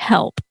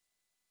 help.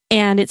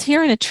 And it's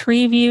here in a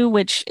tree view,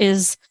 which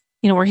is,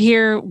 we're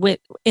here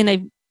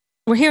in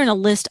a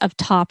list of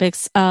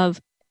topics of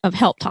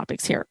help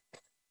topics here.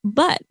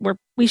 But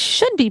we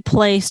should be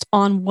placed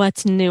on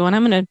what's new. And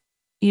I'm going to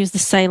use the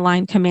say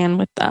line command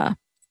with the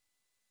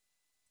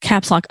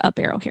caps lock up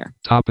arrow here.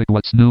 Topic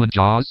what's new in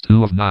JAWS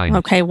 2 of 9.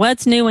 Okay,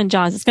 what's new in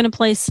JAWS? It's going to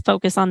place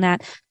focus on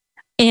that.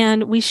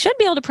 And we should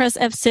be able to press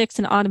F6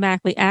 and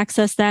automatically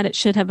access that. It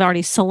should have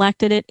already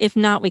selected it. If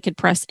not, we could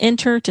press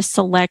enter to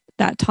select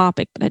that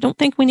topic. But I don't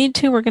think we need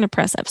to. We're going to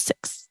press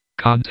F6.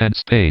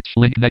 Contents page.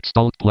 Link next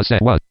alt plus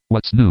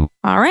what's new.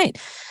 All right.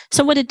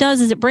 So what it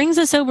does is it brings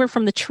us over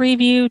from the tree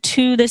view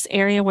to this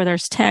area where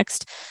there's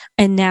text.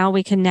 And now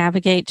we can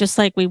navigate just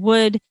like we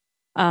would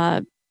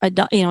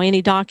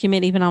any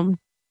document, even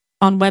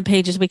on web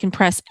pages. We can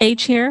press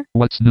H here.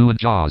 What's new in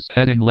JAWS?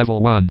 Heading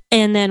level 1.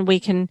 And then we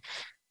can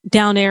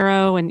down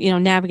arrow and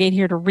navigate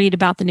here to read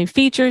about the new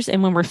features.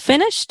 And when we're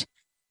finished,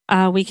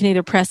 we can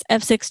either press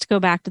F6 to go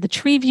back to the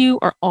tree view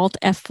or Alt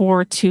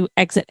F4 to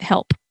exit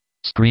help.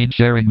 Screen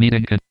sharing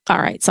meeting. All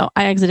right, so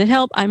I exited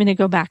help. I'm going to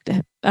go back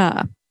to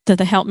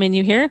the help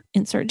menu here.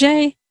 Insert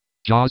J.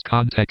 JAWS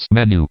context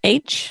menu.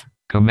 H.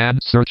 Command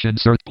search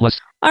insert plus.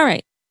 All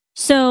right,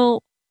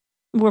 so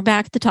we're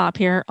back at the top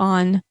here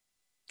on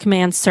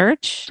command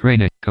search.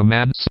 Training.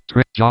 Command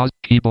JAWS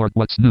keyboard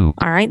what's new.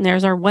 All right, and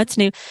there's our what's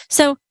new.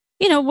 So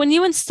when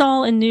you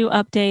install a new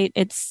update,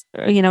 it's,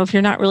 if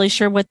you're not really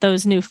sure what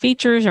those new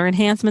features or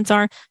enhancements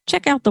are,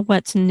 check out the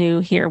what's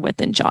new here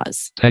within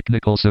JAWS.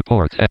 Technical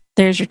support.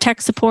 There's your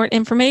tech support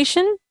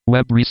information.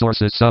 Web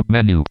resources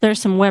submenu. There's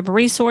some web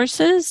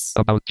resources.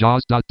 About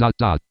JAWS ...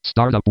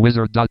 Startup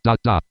wizard ...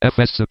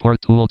 FS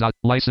support tool ...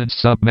 license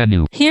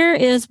submenu. Here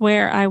is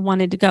where I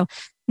wanted to go.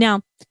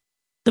 Now,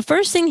 the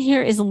first thing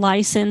here is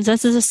license.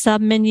 This is a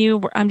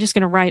submenu where I'm just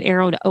going to right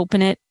arrow to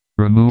open it.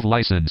 Remove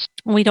license.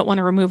 We don't want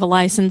to remove a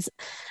license.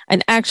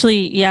 And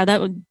actually,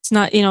 it's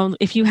not,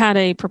 if you had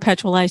a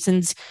perpetual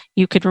license,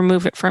 you could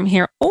remove it from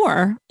here.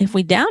 Or if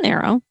we down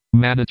arrow,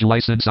 manage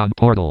license on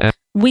portal.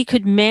 We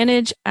could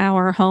manage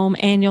our home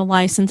annual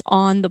license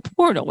on the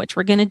portal, which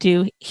we're going to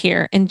do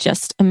here in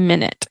just a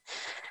minute.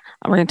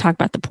 We're going to talk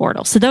about the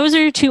portal. So those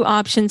are your two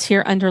options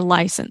here under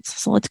license.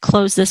 So let's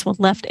close this with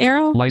left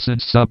arrow.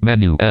 License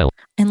submenu L.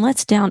 And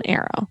let's down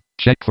arrow.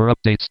 Check for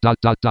updates ...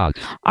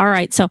 All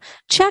right. So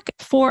check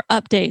for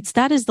updates.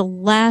 That is the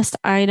last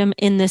item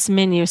in this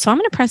menu. So I'm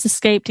going to press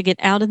escape to get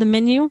out of the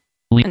menu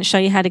and show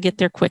you how to get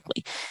there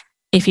quickly.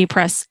 If you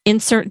press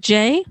insert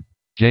J.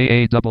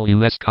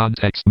 JAWS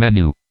context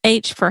menu.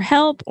 H for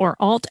help or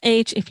Alt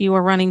H if you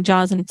are running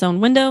JAWS in its own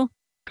window.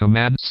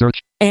 Command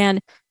search.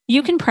 And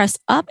you can press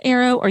up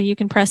arrow or you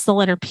can press the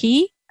letter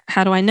P.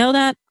 How do I know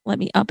that? Let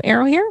me up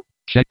arrow here.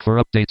 Check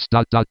for updates ...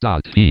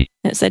 P.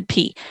 It said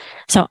P.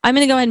 So I'm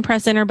going to go ahead and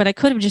press enter, but I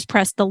could have just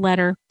pressed the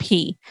letter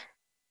P.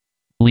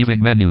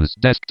 Leaving menus,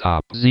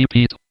 desktop,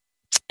 ZP.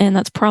 And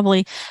that's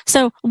probably,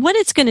 so what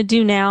it's going to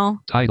do now.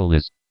 Title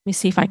is. Let me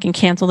see if I can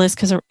cancel this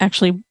because I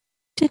actually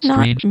did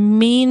not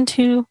mean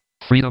to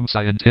Freedom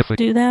Scientific.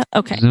 Do that.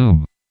 Okay.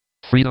 Zoom.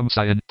 Freedom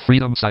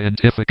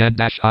Scientific and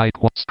dash I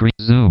screen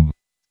Zoom.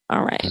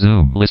 All right.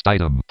 Zoom list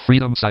item.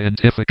 Freedom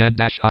Scientific and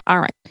dash I. All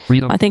right.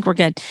 Freedom. I think we're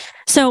good.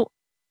 So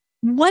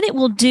what it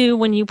will do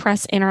when you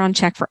press enter on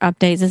check for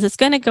updates is it's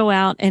going to go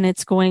out and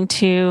it's going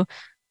to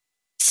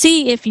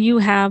see if you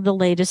have the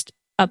latest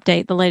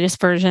update, the latest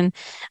version.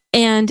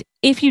 And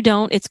if you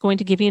don't, it's going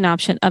to give you an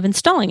option of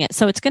installing it.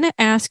 So it's going to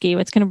ask you,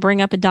 it's going to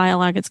bring up a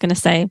dialog. It's going to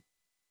say,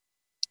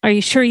 are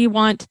you sure you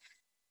want,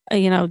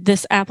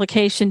 this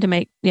application to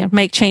make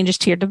changes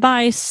to your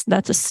device?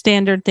 That's a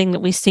standard thing that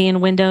we see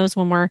in Windows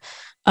when we're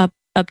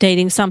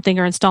updating something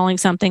or installing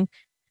something.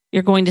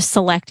 You're going to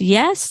select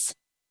yes.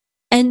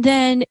 And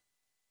then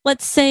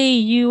let's say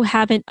you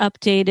haven't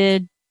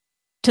updated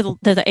to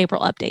the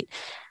April update.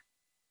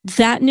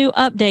 That new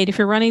update, if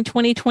you're running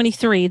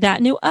 2023,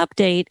 that new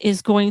update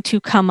is going to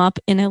come up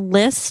in a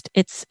list.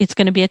 It's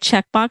going to be a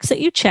checkbox that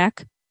you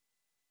check.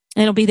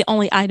 It'll be the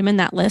only item in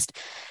that list.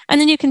 And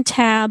then you can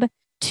tab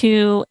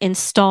to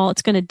install.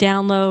 It's going to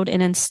download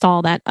and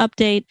install that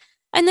update,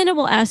 and then it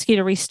will ask you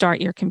to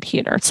restart your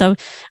computer. So,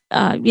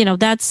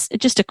 that's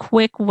just a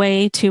quick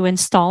way to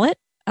install it.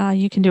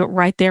 You can do it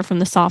right there from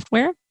the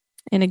software.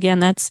 And again,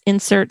 that's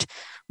Insert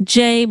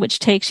J, which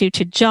takes you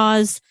to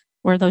JAWS,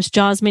 where those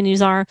JAWS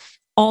menus are.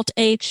 Alt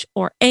H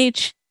or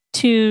H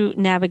to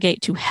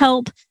navigate to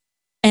Help,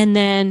 and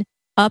then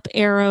up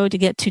arrow to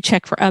get to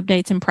check for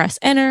updates and press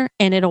enter,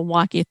 and it'll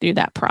walk you through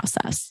that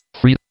process.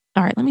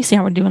 All right, let me see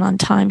how we're doing on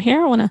time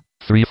here. I want to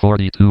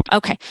 3:42.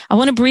 Okay, I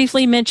want to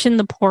briefly mention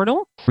the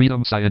portal.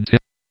 Freedom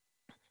Scientific.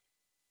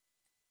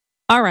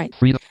 All right.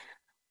 Freedom.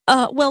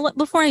 Well,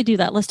 before I do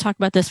that, let's talk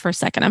about this for a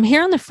second. I'm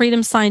here on the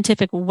Freedom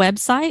Scientific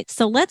website.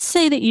 So let's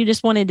say that you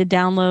just wanted to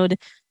download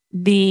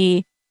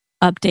the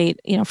update,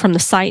 from the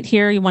site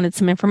here. You wanted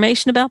some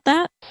information about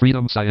that.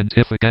 Freedom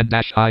Scientific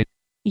N-I.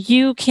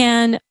 You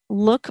can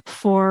look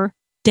for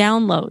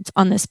downloads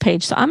on this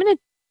page. So I'm going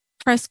to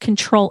press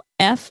Control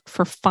F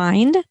for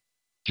find.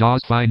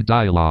 JAWS find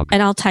dialog.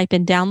 And I'll type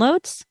in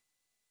downloads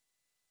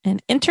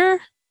and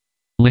enter.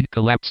 Link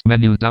collapse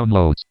menu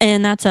downloads.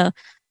 And that's a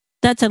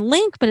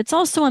link, but it's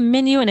also a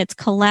menu and it's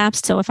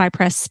collapsed. So if I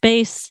press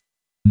space,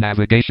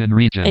 navigation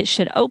region, it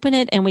should open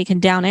it, and we can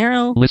down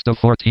arrow. List of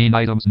 14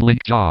 items,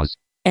 link JAWS.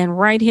 And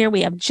right here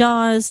we have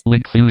JAWS,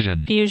 link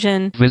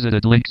Fusion,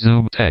 visited link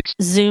Zoom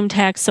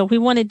text. So if we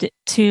wanted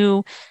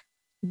to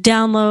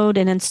download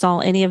and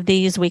install any of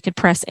these, we could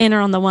press enter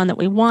on the one that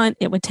we want.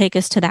 It would take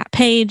us to that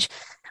page,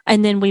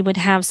 and then we would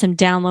have some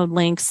download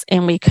links,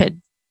 and we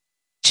could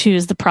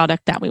choose the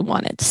product that we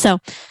wanted. So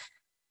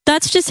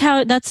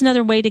that's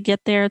another way to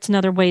get there. It's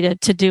another way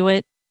to do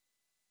it.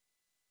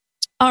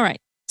 All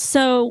right.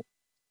 So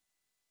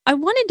I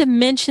wanted to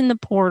mention the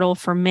portal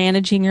for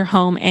managing your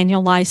home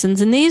annual license.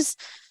 And this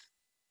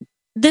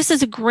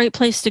is a great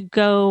place to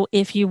go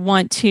if you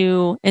want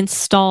to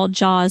install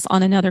JAWS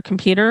on another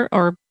computer,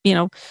 or,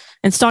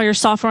 install your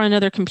software on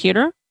another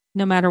computer,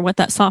 no matter what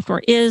that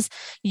software is.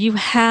 You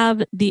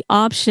have the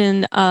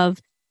option of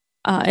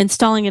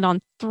installing it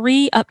on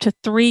up to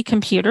three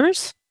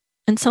computers.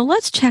 And so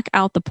let's check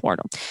out the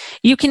portal.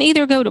 You can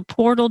either go to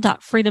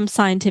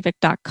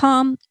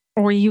portal.freedomscientific.com,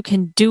 or you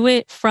can do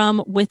it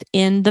from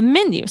within the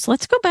menu. So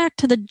let's go back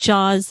to the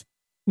JAWS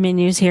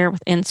menus here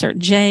with Insert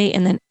J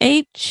and then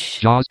H.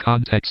 JAWS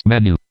context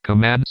menu,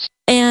 commands.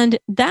 And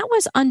that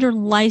was under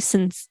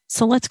license.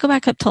 So let's go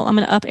back I'm going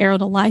to up arrow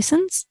to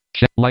license.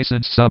 Check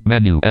license sub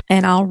menu.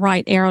 And I'll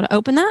right arrow to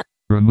open that.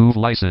 Remove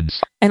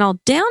license. And I'll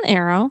down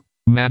arrow.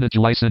 Manage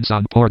license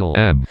on portal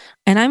M.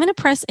 And I'm going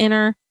to press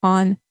enter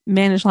on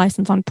manage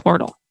license on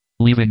portal.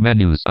 Leaving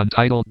menus,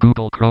 untitled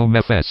Google Chrome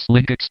FS,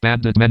 link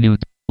expanded menu,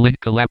 link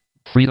collapse,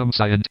 Freedom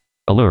Science,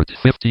 alert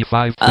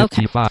 55.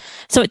 Okay.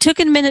 So it took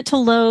a minute to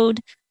load.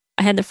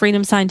 I had the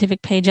Freedom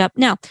Scientific page up.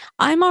 Now,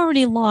 I'm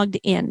already logged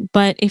in,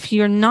 but if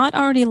you're not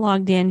already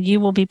logged in, you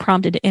will be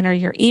prompted to enter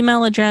your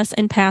email address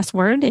and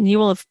password, and you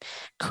will have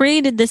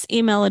created this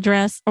email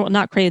address, or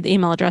not created the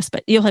email address,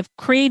 but you'll have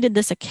created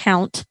this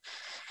account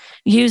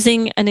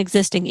using an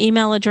existing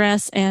email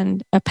address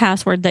and a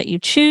password that you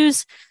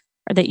choose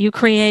or that you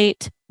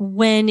create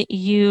when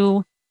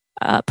you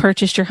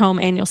purchased your home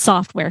annual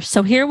software.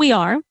 So here we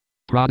are.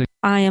 Product.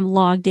 I am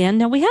logged in.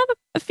 Now we have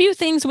a few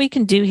things we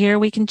can do here.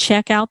 We can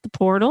check out the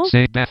portal.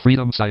 Save that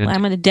Freedom Science.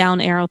 I'm going to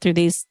down arrow through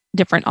these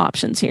different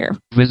options here.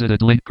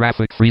 Visited link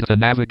graphic free to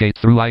navigate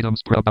through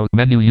items. About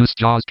menu, use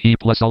JAWS key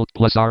plus Alt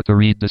plus R to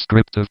read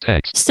descriptive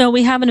text. So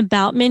we have an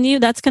about menu.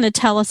 That's going to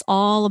tell us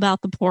all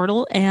about the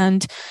portal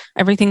and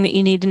everything that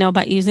you need to know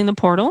about using the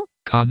portal.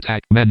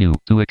 Contact menu.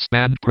 To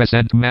expand, press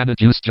and manage,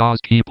 use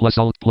JAWS key plus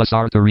Alt plus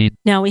R to read.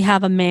 Now we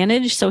have a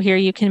manage. So here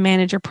you can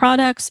manage your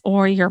products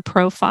or your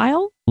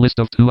profile. List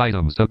of 2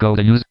 items to go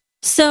to use.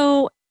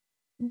 So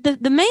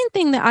the main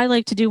thing that I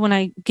like to do when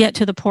I get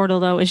to the portal,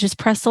 though, is just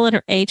press the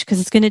letter H,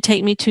 because it's going to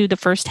take me to the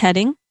first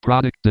heading.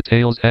 Product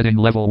details heading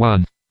level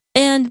 1.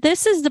 And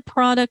this is the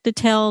product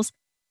details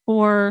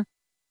for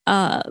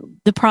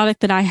the product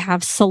that I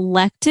have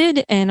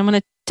selected. And I'm going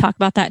to talk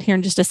about that here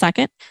in just a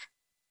second.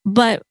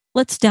 But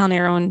let's down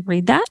arrow and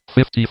read that.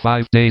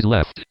 55 days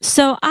left.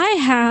 So I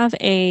have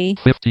a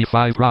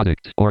 55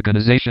 product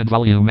organization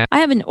volume. I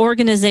have an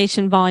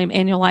organization volume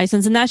annual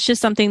license, and that's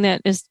just something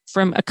that is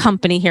from a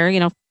company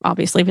here,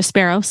 obviously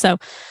Vispero. So,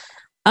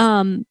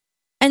 and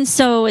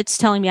so it's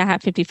telling me I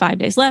have 55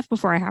 days left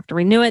before I have to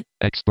renew it.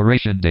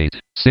 Expiration date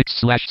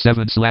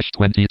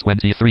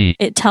 6/7/2023.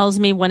 It tells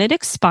me when it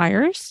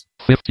expires.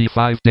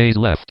 55 days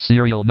left.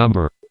 Serial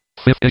number.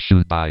 5th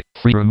issued by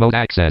free remote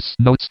access.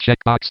 Notes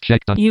checkbox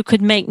checked on. You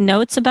could make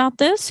notes about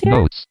this here.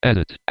 Notes,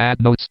 edit,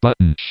 add notes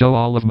button, show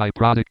all of my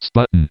products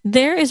button.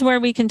 There is where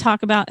we can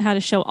talk about how to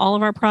show all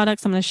of our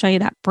products. I'm going to show you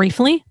that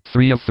briefly.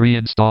 3 of 3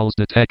 installs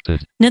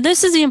detected. Now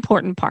this is the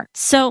important part.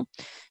 So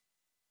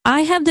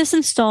I have this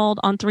installed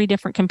on 3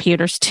 different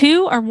computers.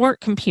 2 are work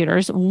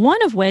computers,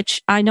 one of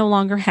which I no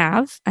longer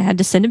have. I had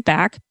to send it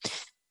back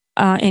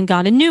and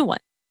got a new one.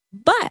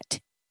 But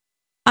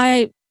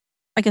I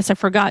guess I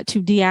forgot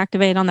to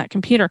deactivate on that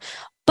computer.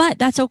 But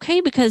that's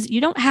okay because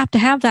you don't have to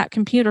have that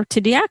computer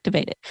to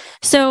deactivate it.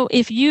 So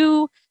if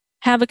you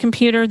have a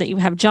computer that you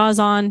have JAWS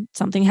on,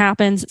 something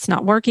happens, it's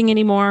not working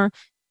anymore,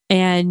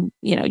 and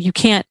you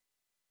can't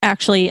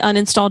actually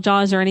uninstall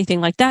JAWS or anything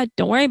like that,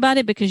 don't worry about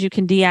it because you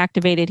can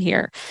deactivate it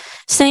here.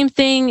 Same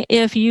thing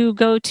if you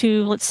go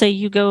to, let's say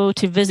you go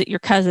to visit your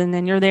cousin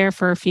and you're there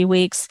for a few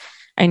weeks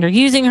and you're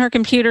using her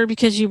computer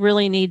because you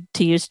really need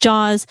to use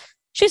JAWS.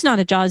 She's not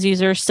a JAWS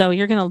user, so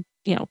you're going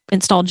to,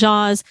 install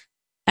JAWS,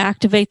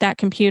 activate that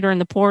computer in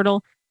the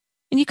portal,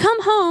 and you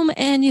come home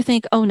and you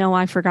think, oh no,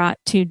 I forgot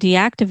to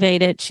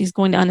deactivate it. She's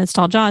going to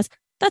uninstall JAWS.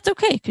 That's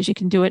okay because you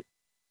can do it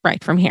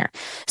right from here.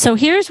 So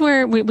here's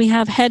where we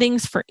have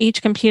headings for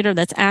each computer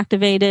that's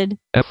activated.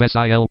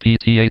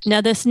 FSILPTH.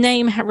 Now this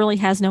name really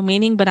has no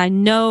meaning, but I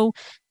know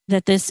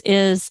that this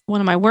is one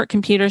of my work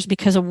computers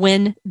because of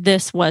when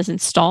this was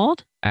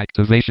installed.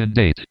 Activation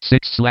date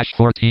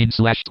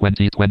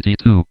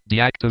 6/14/2022.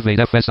 Deactivate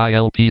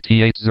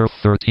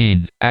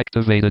FSILPTH013.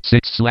 Activated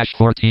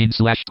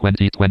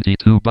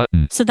 6/14/2022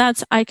 button. So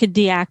I could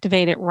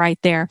deactivate it right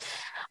there.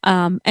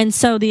 And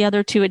so the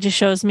other two, it just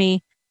shows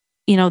me,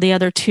 the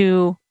other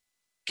two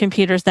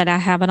computers that I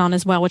have it on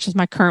as well, which is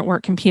my current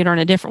work computer and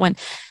a different one.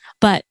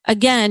 But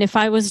again, if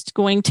I was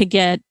going to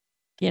get,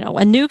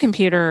 a new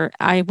computer,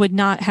 I would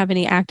not have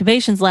any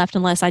activations left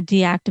unless I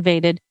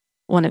deactivated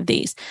one of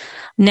these.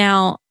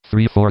 Now,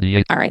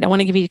 348. All right, I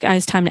want to give you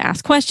guys time to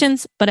ask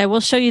questions, but I will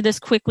show you this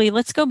quickly.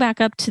 Let's go back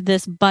up to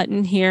this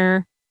button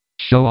here.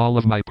 Show all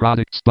of my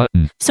products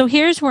button. So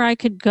here's where I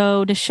could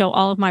go to show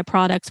all of my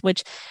products,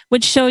 which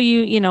would show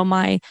you,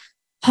 my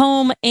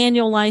home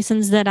annual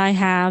license that I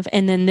have,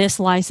 and then this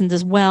license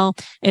as well.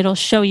 It'll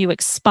show you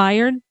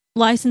expired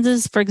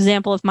licenses. For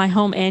example, if my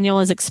home annual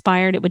is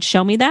expired, it would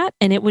show me that,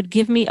 and it would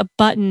give me a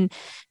button.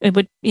 It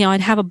would, I'd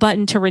have a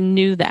button to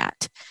renew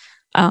that.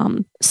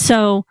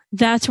 So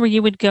that's where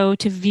you would go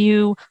to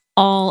view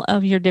all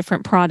of your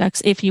different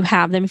products if you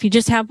have them. If you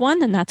just have one,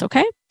 then that's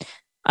okay.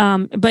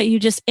 But you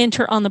just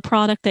enter on the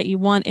product that you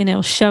want, and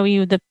it'll show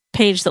you the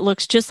page that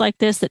looks just like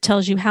this that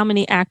tells you how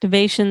many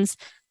activations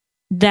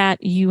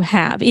that you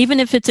have. Even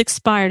if it's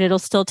expired, it'll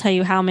still tell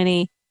you how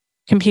many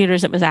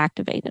computers it was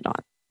activated on.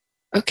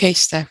 Okay,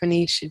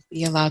 Stephanie should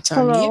be allowed to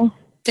Hello. unmute.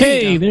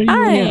 There you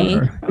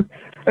are.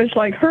 It's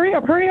like, hurry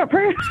up.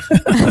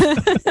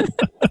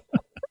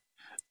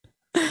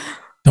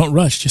 Don't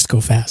rush, just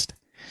go fast.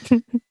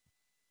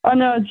 On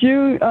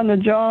the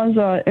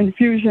JAWS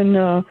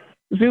Infusion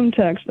Zoom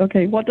text,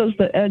 okay, what does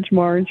the edge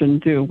margin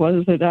do? What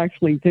does it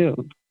actually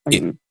do?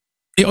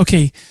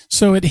 Okay,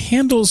 so it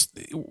handles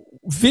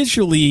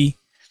visually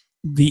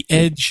the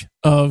edge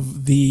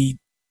of the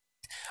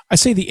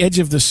edge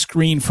of the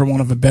screen, for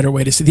want of a better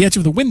way to say, the edge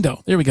of the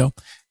window, there we go,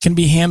 can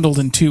be handled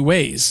in two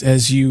ways.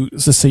 Let's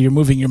say you're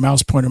moving your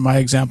mouse pointer, my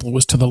example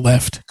was to the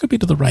left, could be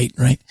to the right,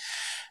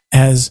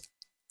 As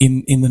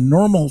in the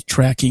normal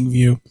tracking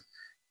view,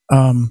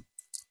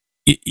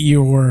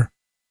 your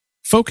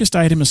focused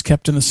item is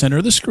kept in the center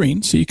of the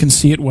screen, so you can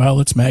see it while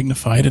it's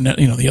magnified, and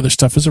the other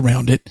stuff is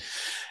around it.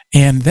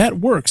 And that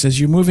works as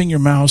you're moving your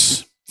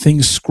mouse.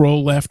 Things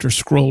scroll left or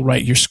scroll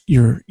right.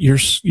 Your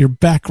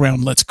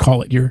background, let's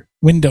call it, your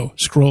window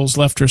scrolls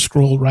left or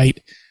scroll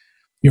right.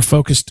 Your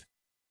focused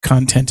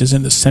content is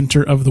in the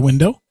center of the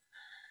window.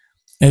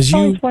 I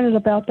was wondering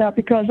about that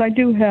because I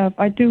do have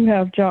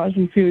JAWS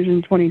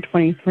Infusion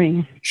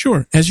 2023.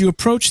 Sure. As you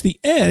approach the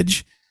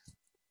edge,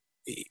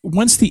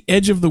 once the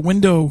edge of the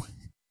window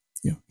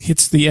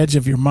hits the edge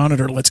of your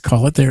monitor, let's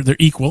call it, they're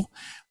equal,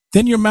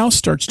 then your mouse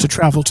starts to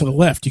travel to the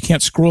left. You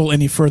can't scroll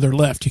any further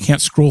left. You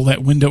can't scroll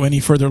that window any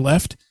further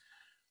left.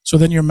 So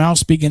then your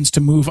mouse begins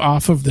to move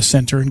off of the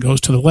center and goes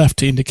to the left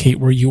to indicate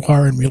where you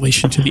are in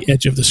relation to the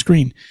edge of the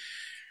screen.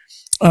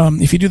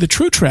 If you do the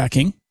true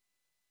tracking,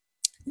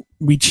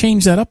 we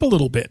change that up a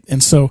little bit.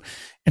 And so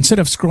instead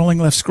of scrolling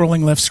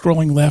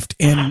left,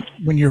 and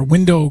when your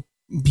window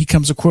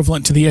becomes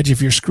equivalent to the edge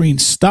of your screen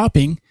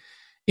stopping,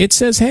 it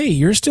says, hey,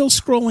 you're still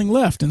scrolling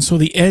left. And so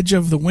the edge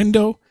of the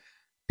window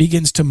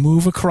begins to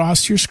move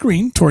across your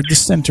screen toward the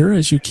center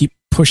as you keep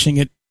pushing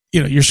it.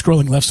 You're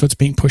scrolling left, so it's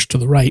being pushed to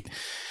the right.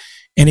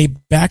 And a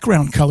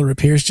background color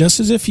appears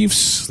just as if you've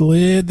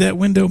slid that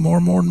window more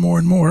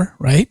and more,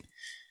 right?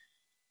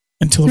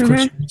 Until, of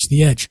course, you reach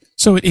the edge.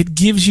 So it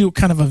gives you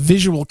kind of a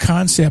visual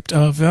concept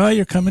of,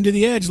 you're coming to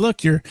the edge.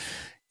 Look, your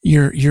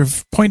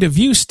point of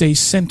view stays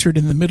centered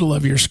in the middle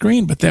of your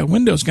screen, but that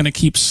window is going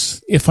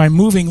to if I'm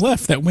moving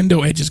left, that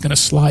window edge is going to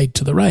slide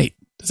to the right.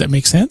 Does that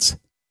make sense?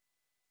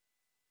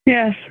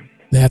 Yes.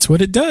 That's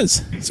what it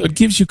does. So it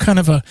gives you kind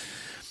of a...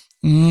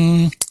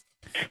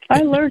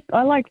 I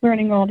like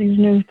learning all these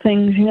new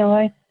things.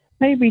 I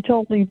may be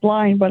totally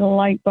blind, but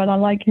I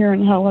like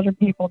hearing how other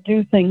people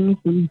do things.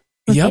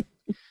 Yep.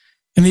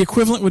 And the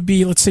equivalent would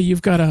be, let's say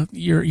you've got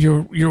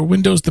your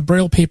Windows, the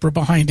Braille paper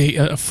behind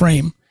a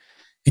frame,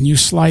 and you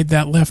slide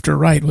that left or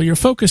right. Well, your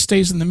focus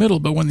stays in the middle,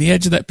 but when the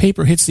edge of that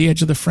paper hits the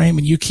edge of the frame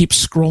and you keep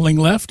scrolling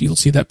left, you'll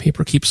see that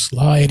paper keeps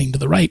sliding to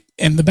the right,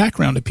 and the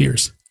background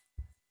appears.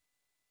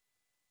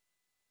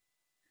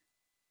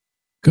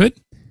 Good?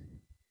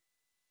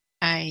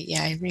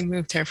 I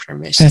removed her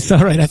permission. That's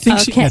all right. I think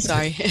okay.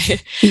 Sorry.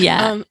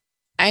 Yeah.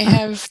 I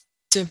have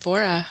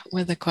Deborah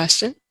with a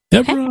question.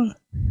 Deborah.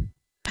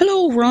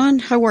 Hello, Ron.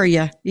 How are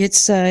you?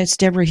 It's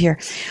Deborah here.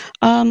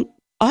 I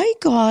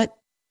got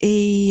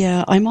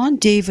I'm on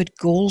David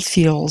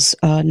Goldfield's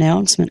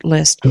announcement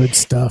list. Good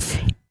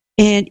stuff.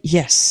 And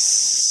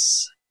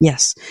yes.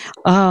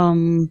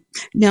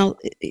 Now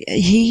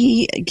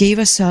he gave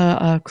us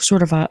a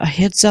sort of a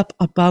heads up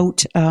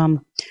about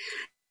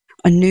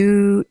a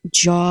new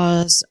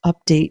JAWS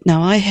update.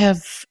 Now I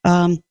have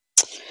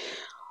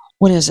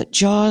what is it?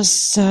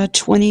 JAWS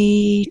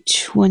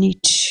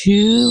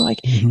 2022. I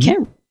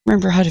can't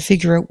remember how to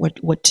figure out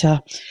what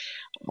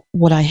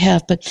I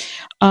have, but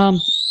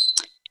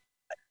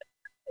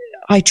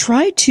I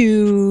tried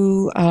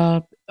to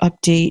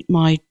update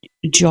my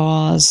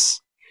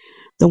JAWS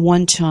the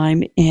one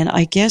time, and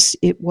I guess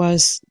it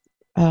was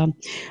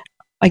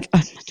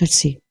let's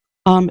see.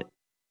 How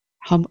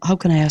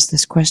can I ask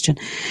this question?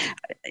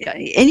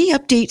 Any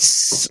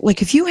updates,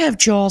 like if you have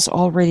JAWS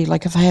already,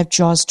 like if I have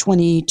JAWS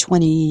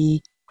 2022,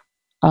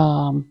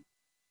 I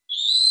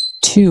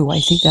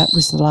think that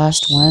was the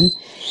last one,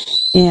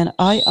 and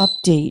I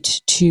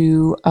update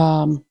to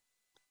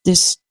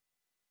this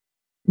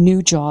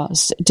new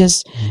JAWS,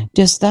 does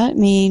that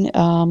mean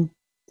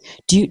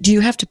do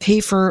you have to pay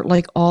for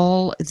like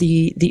all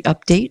the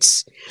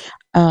updates?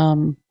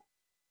 Well,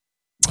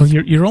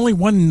 you're only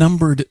one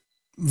numbered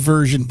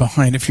version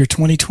behind if you're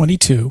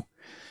 2022,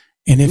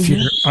 and if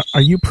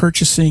are you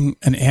purchasing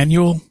an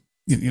annual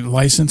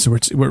license or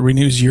it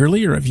renews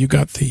yearly, or have you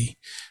got the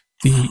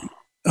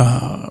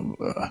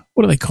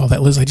what do they call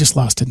that, Liz? I just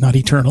lost it. Not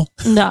eternal.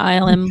 The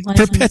ILM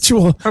license.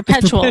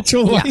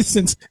 Perpetual yeah.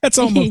 license. That's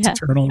almost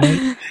eternal,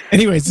 right?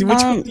 Anyways,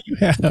 which one do you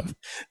have?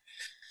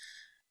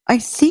 I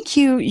think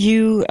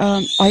you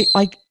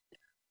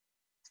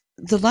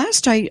the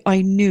last I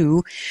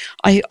knew,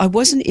 I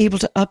wasn't able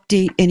to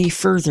update any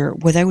further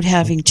without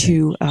having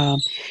to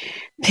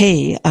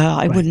pay.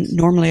 I wouldn't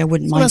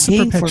mind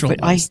paying for it,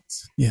 but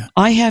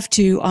I have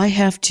to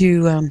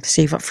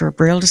save up for a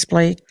Braille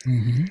display.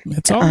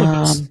 That's all of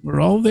us.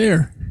 We're all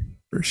there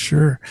for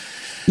sure.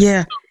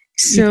 Yeah.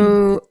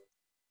 So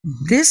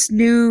this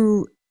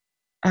new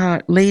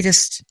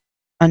latest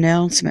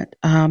announcement,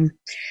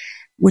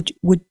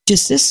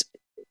 does this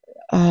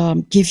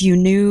give you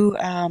new?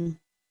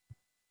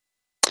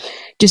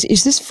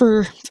 Is this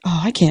for? Oh,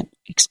 I can't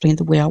explain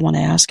the way I want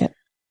to ask it.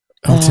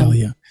 I'll tell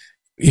you.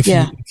 If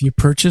you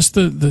purchase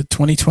the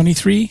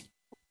 2023,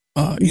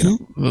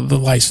 the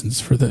license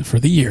for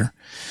the year,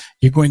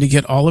 you're going to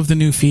get all of the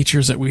new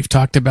features that we've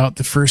talked about.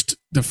 The first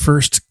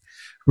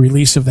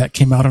release of that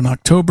came out in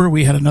October.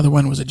 We had another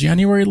one. Was it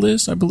January,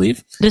 Liz? I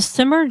believe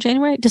December, I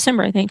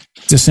think.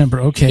 December.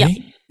 Okay. Yep.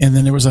 And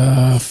then there was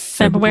a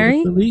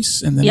February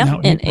release, and then now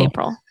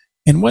April.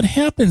 And what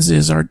happens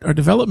is our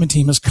development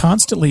team is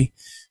constantly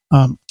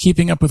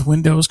keeping up with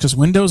Windows, because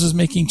Windows is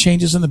making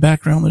changes in the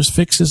background. There's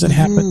fixes that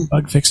happen,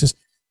 bug fixes.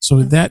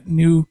 So that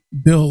new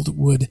build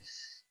would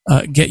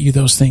get you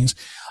those things.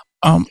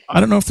 I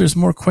don't know if there's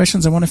more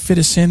questions. I want to fit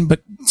us in,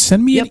 but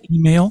send me an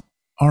email,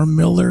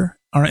 rmiller,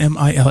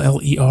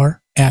 RMILLER,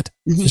 at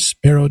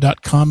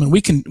Vispero.com, and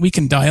we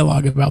can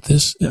dialogue about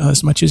this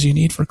as much as you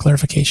need for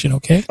clarification.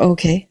 Okay.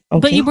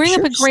 But you bring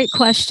up a great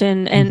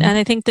question, and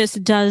I think this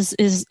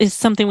is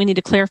something we need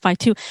to clarify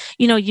too.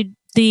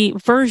 The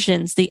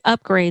versions, the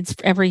upgrades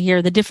every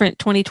year, the different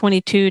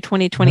 2022,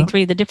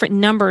 2023, the different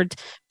numbered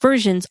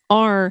versions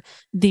are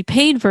the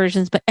paid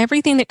versions, but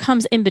everything that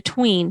comes in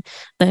between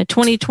the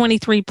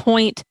 2023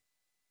 point,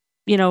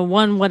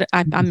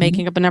 I'm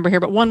making up a number here,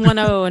 but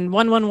 110 and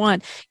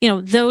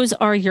 111, those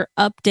are your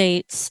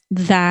updates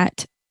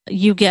that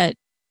you get.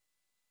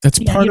 That's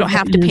part you don't of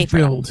have to pay for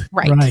build. Them.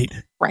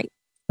 Right.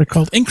 They're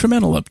called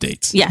incremental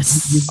updates.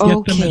 Yes. You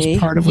get them as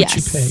part of what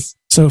you pay.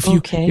 So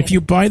if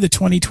you buy the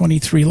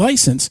 2023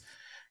 license,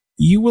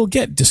 you will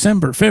get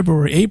December,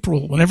 February,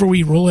 April, whenever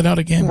we roll it out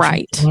again.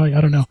 Right.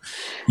 I don't know.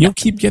 You'll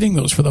keep getting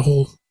those for the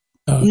whole.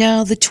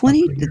 Now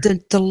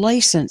the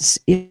license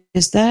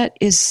is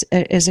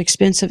as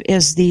expensive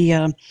as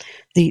the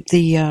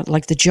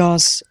like the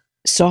JAWS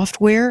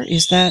software.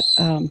 Is that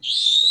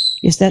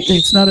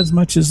It's not as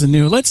much as the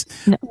new.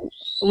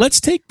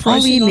 Let's take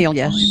pricing. I'll email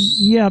you.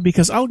 Yeah,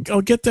 because I'll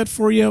get that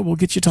for you. We'll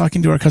get you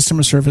talking to our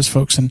customer service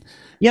folks, and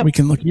we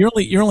can look.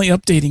 You're only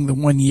updating the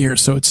 1 year,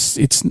 so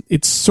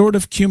it's sort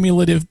of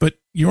cumulative, but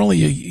you're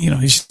only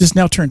it's just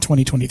now turned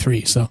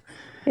 2023. So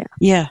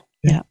yeah.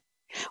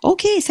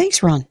 Okay,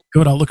 thanks, Ron.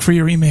 Good. I'll look for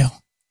your email.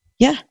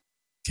 Yeah.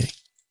 Okay.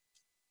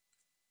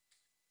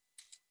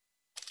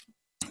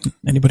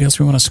 Anybody else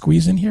we want to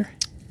squeeze in here?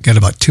 Got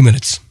about 2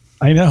 minutes.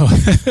 I know.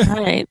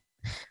 All right.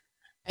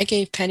 I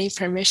gave Penny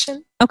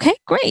permission. Okay,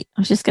 great.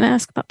 I was just going to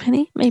ask about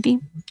Penny, maybe.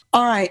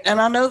 All right. And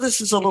I know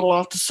this is a little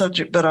off the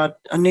subject, but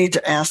I need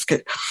to ask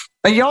it.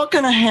 Are y'all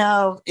going to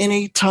have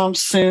anytime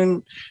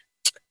soon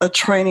a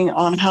training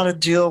on how to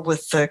deal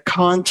with the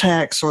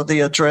contacts or the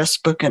address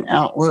book in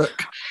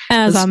Outlook?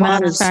 As a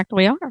matter of fact,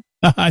 we are.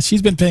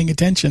 She's been paying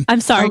attention.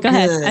 I'm sorry. Go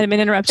ahead. I didn't mean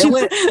to interrupt you.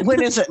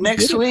 When is it?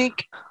 Next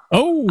week?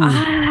 Oh,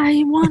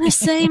 I want to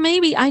say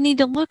maybe I need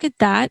to look at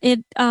that.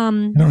 I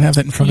don't have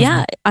that in front of me.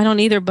 Yeah, I don't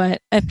either.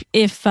 But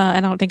if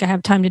I don't think I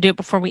have time to do it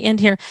before we end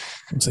here.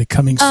 It's like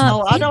coming soon.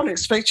 No, I don't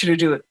expect you to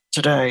do it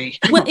today.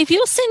 Well, if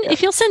you'll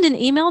send an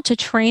email to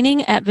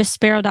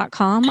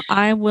training@vispero.com,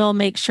 I will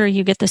make sure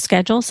you get the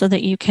schedule so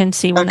that you can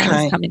see when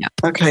that is coming up.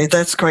 Okay,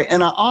 that's great.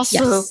 And I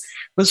also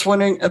was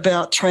wondering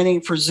about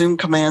training for Zoom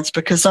commands,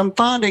 because I'm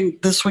finding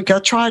this week I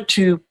tried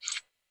to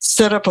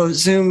set up a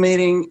Zoom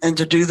meeting and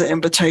to do the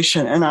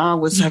invitation, and I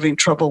was having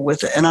trouble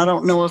with it. And I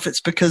don't know if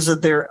it's because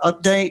of their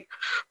update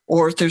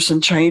or if there's some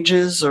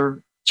changes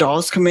or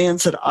JAWS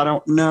commands that I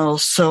don't know.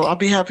 So I'll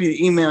be happy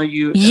to email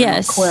you a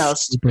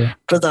request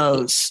for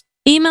those.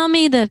 Email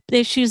me the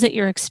issues that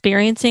you're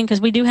experiencing,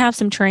 because we do have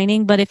some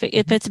training, but if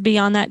it's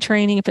beyond that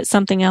training, if it's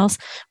something else,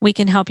 we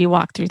can help you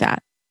walk through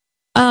that.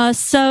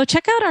 So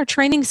check out our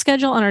training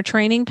schedule on our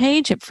training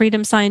page at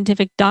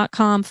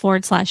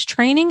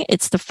freedomscientific.com/training.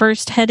 It's the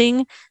first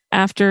heading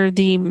after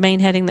the main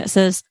heading that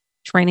says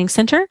Training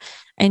Center.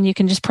 And you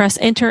can just press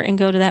enter and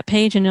go to that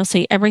page, and you'll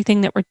see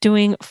everything that we're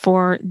doing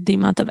for the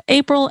month of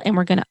April. And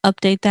we're going to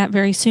update that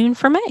very soon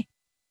for May.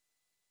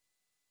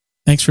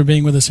 Thanks for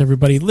being with us,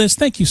 everybody. Liz,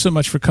 thank you so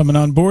much for coming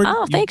on board.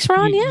 Oh, thanks,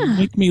 Ron. You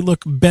make me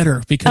look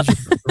better because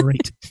you're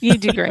great. You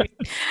do great.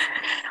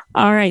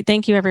 All right.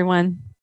 Thank you, everyone.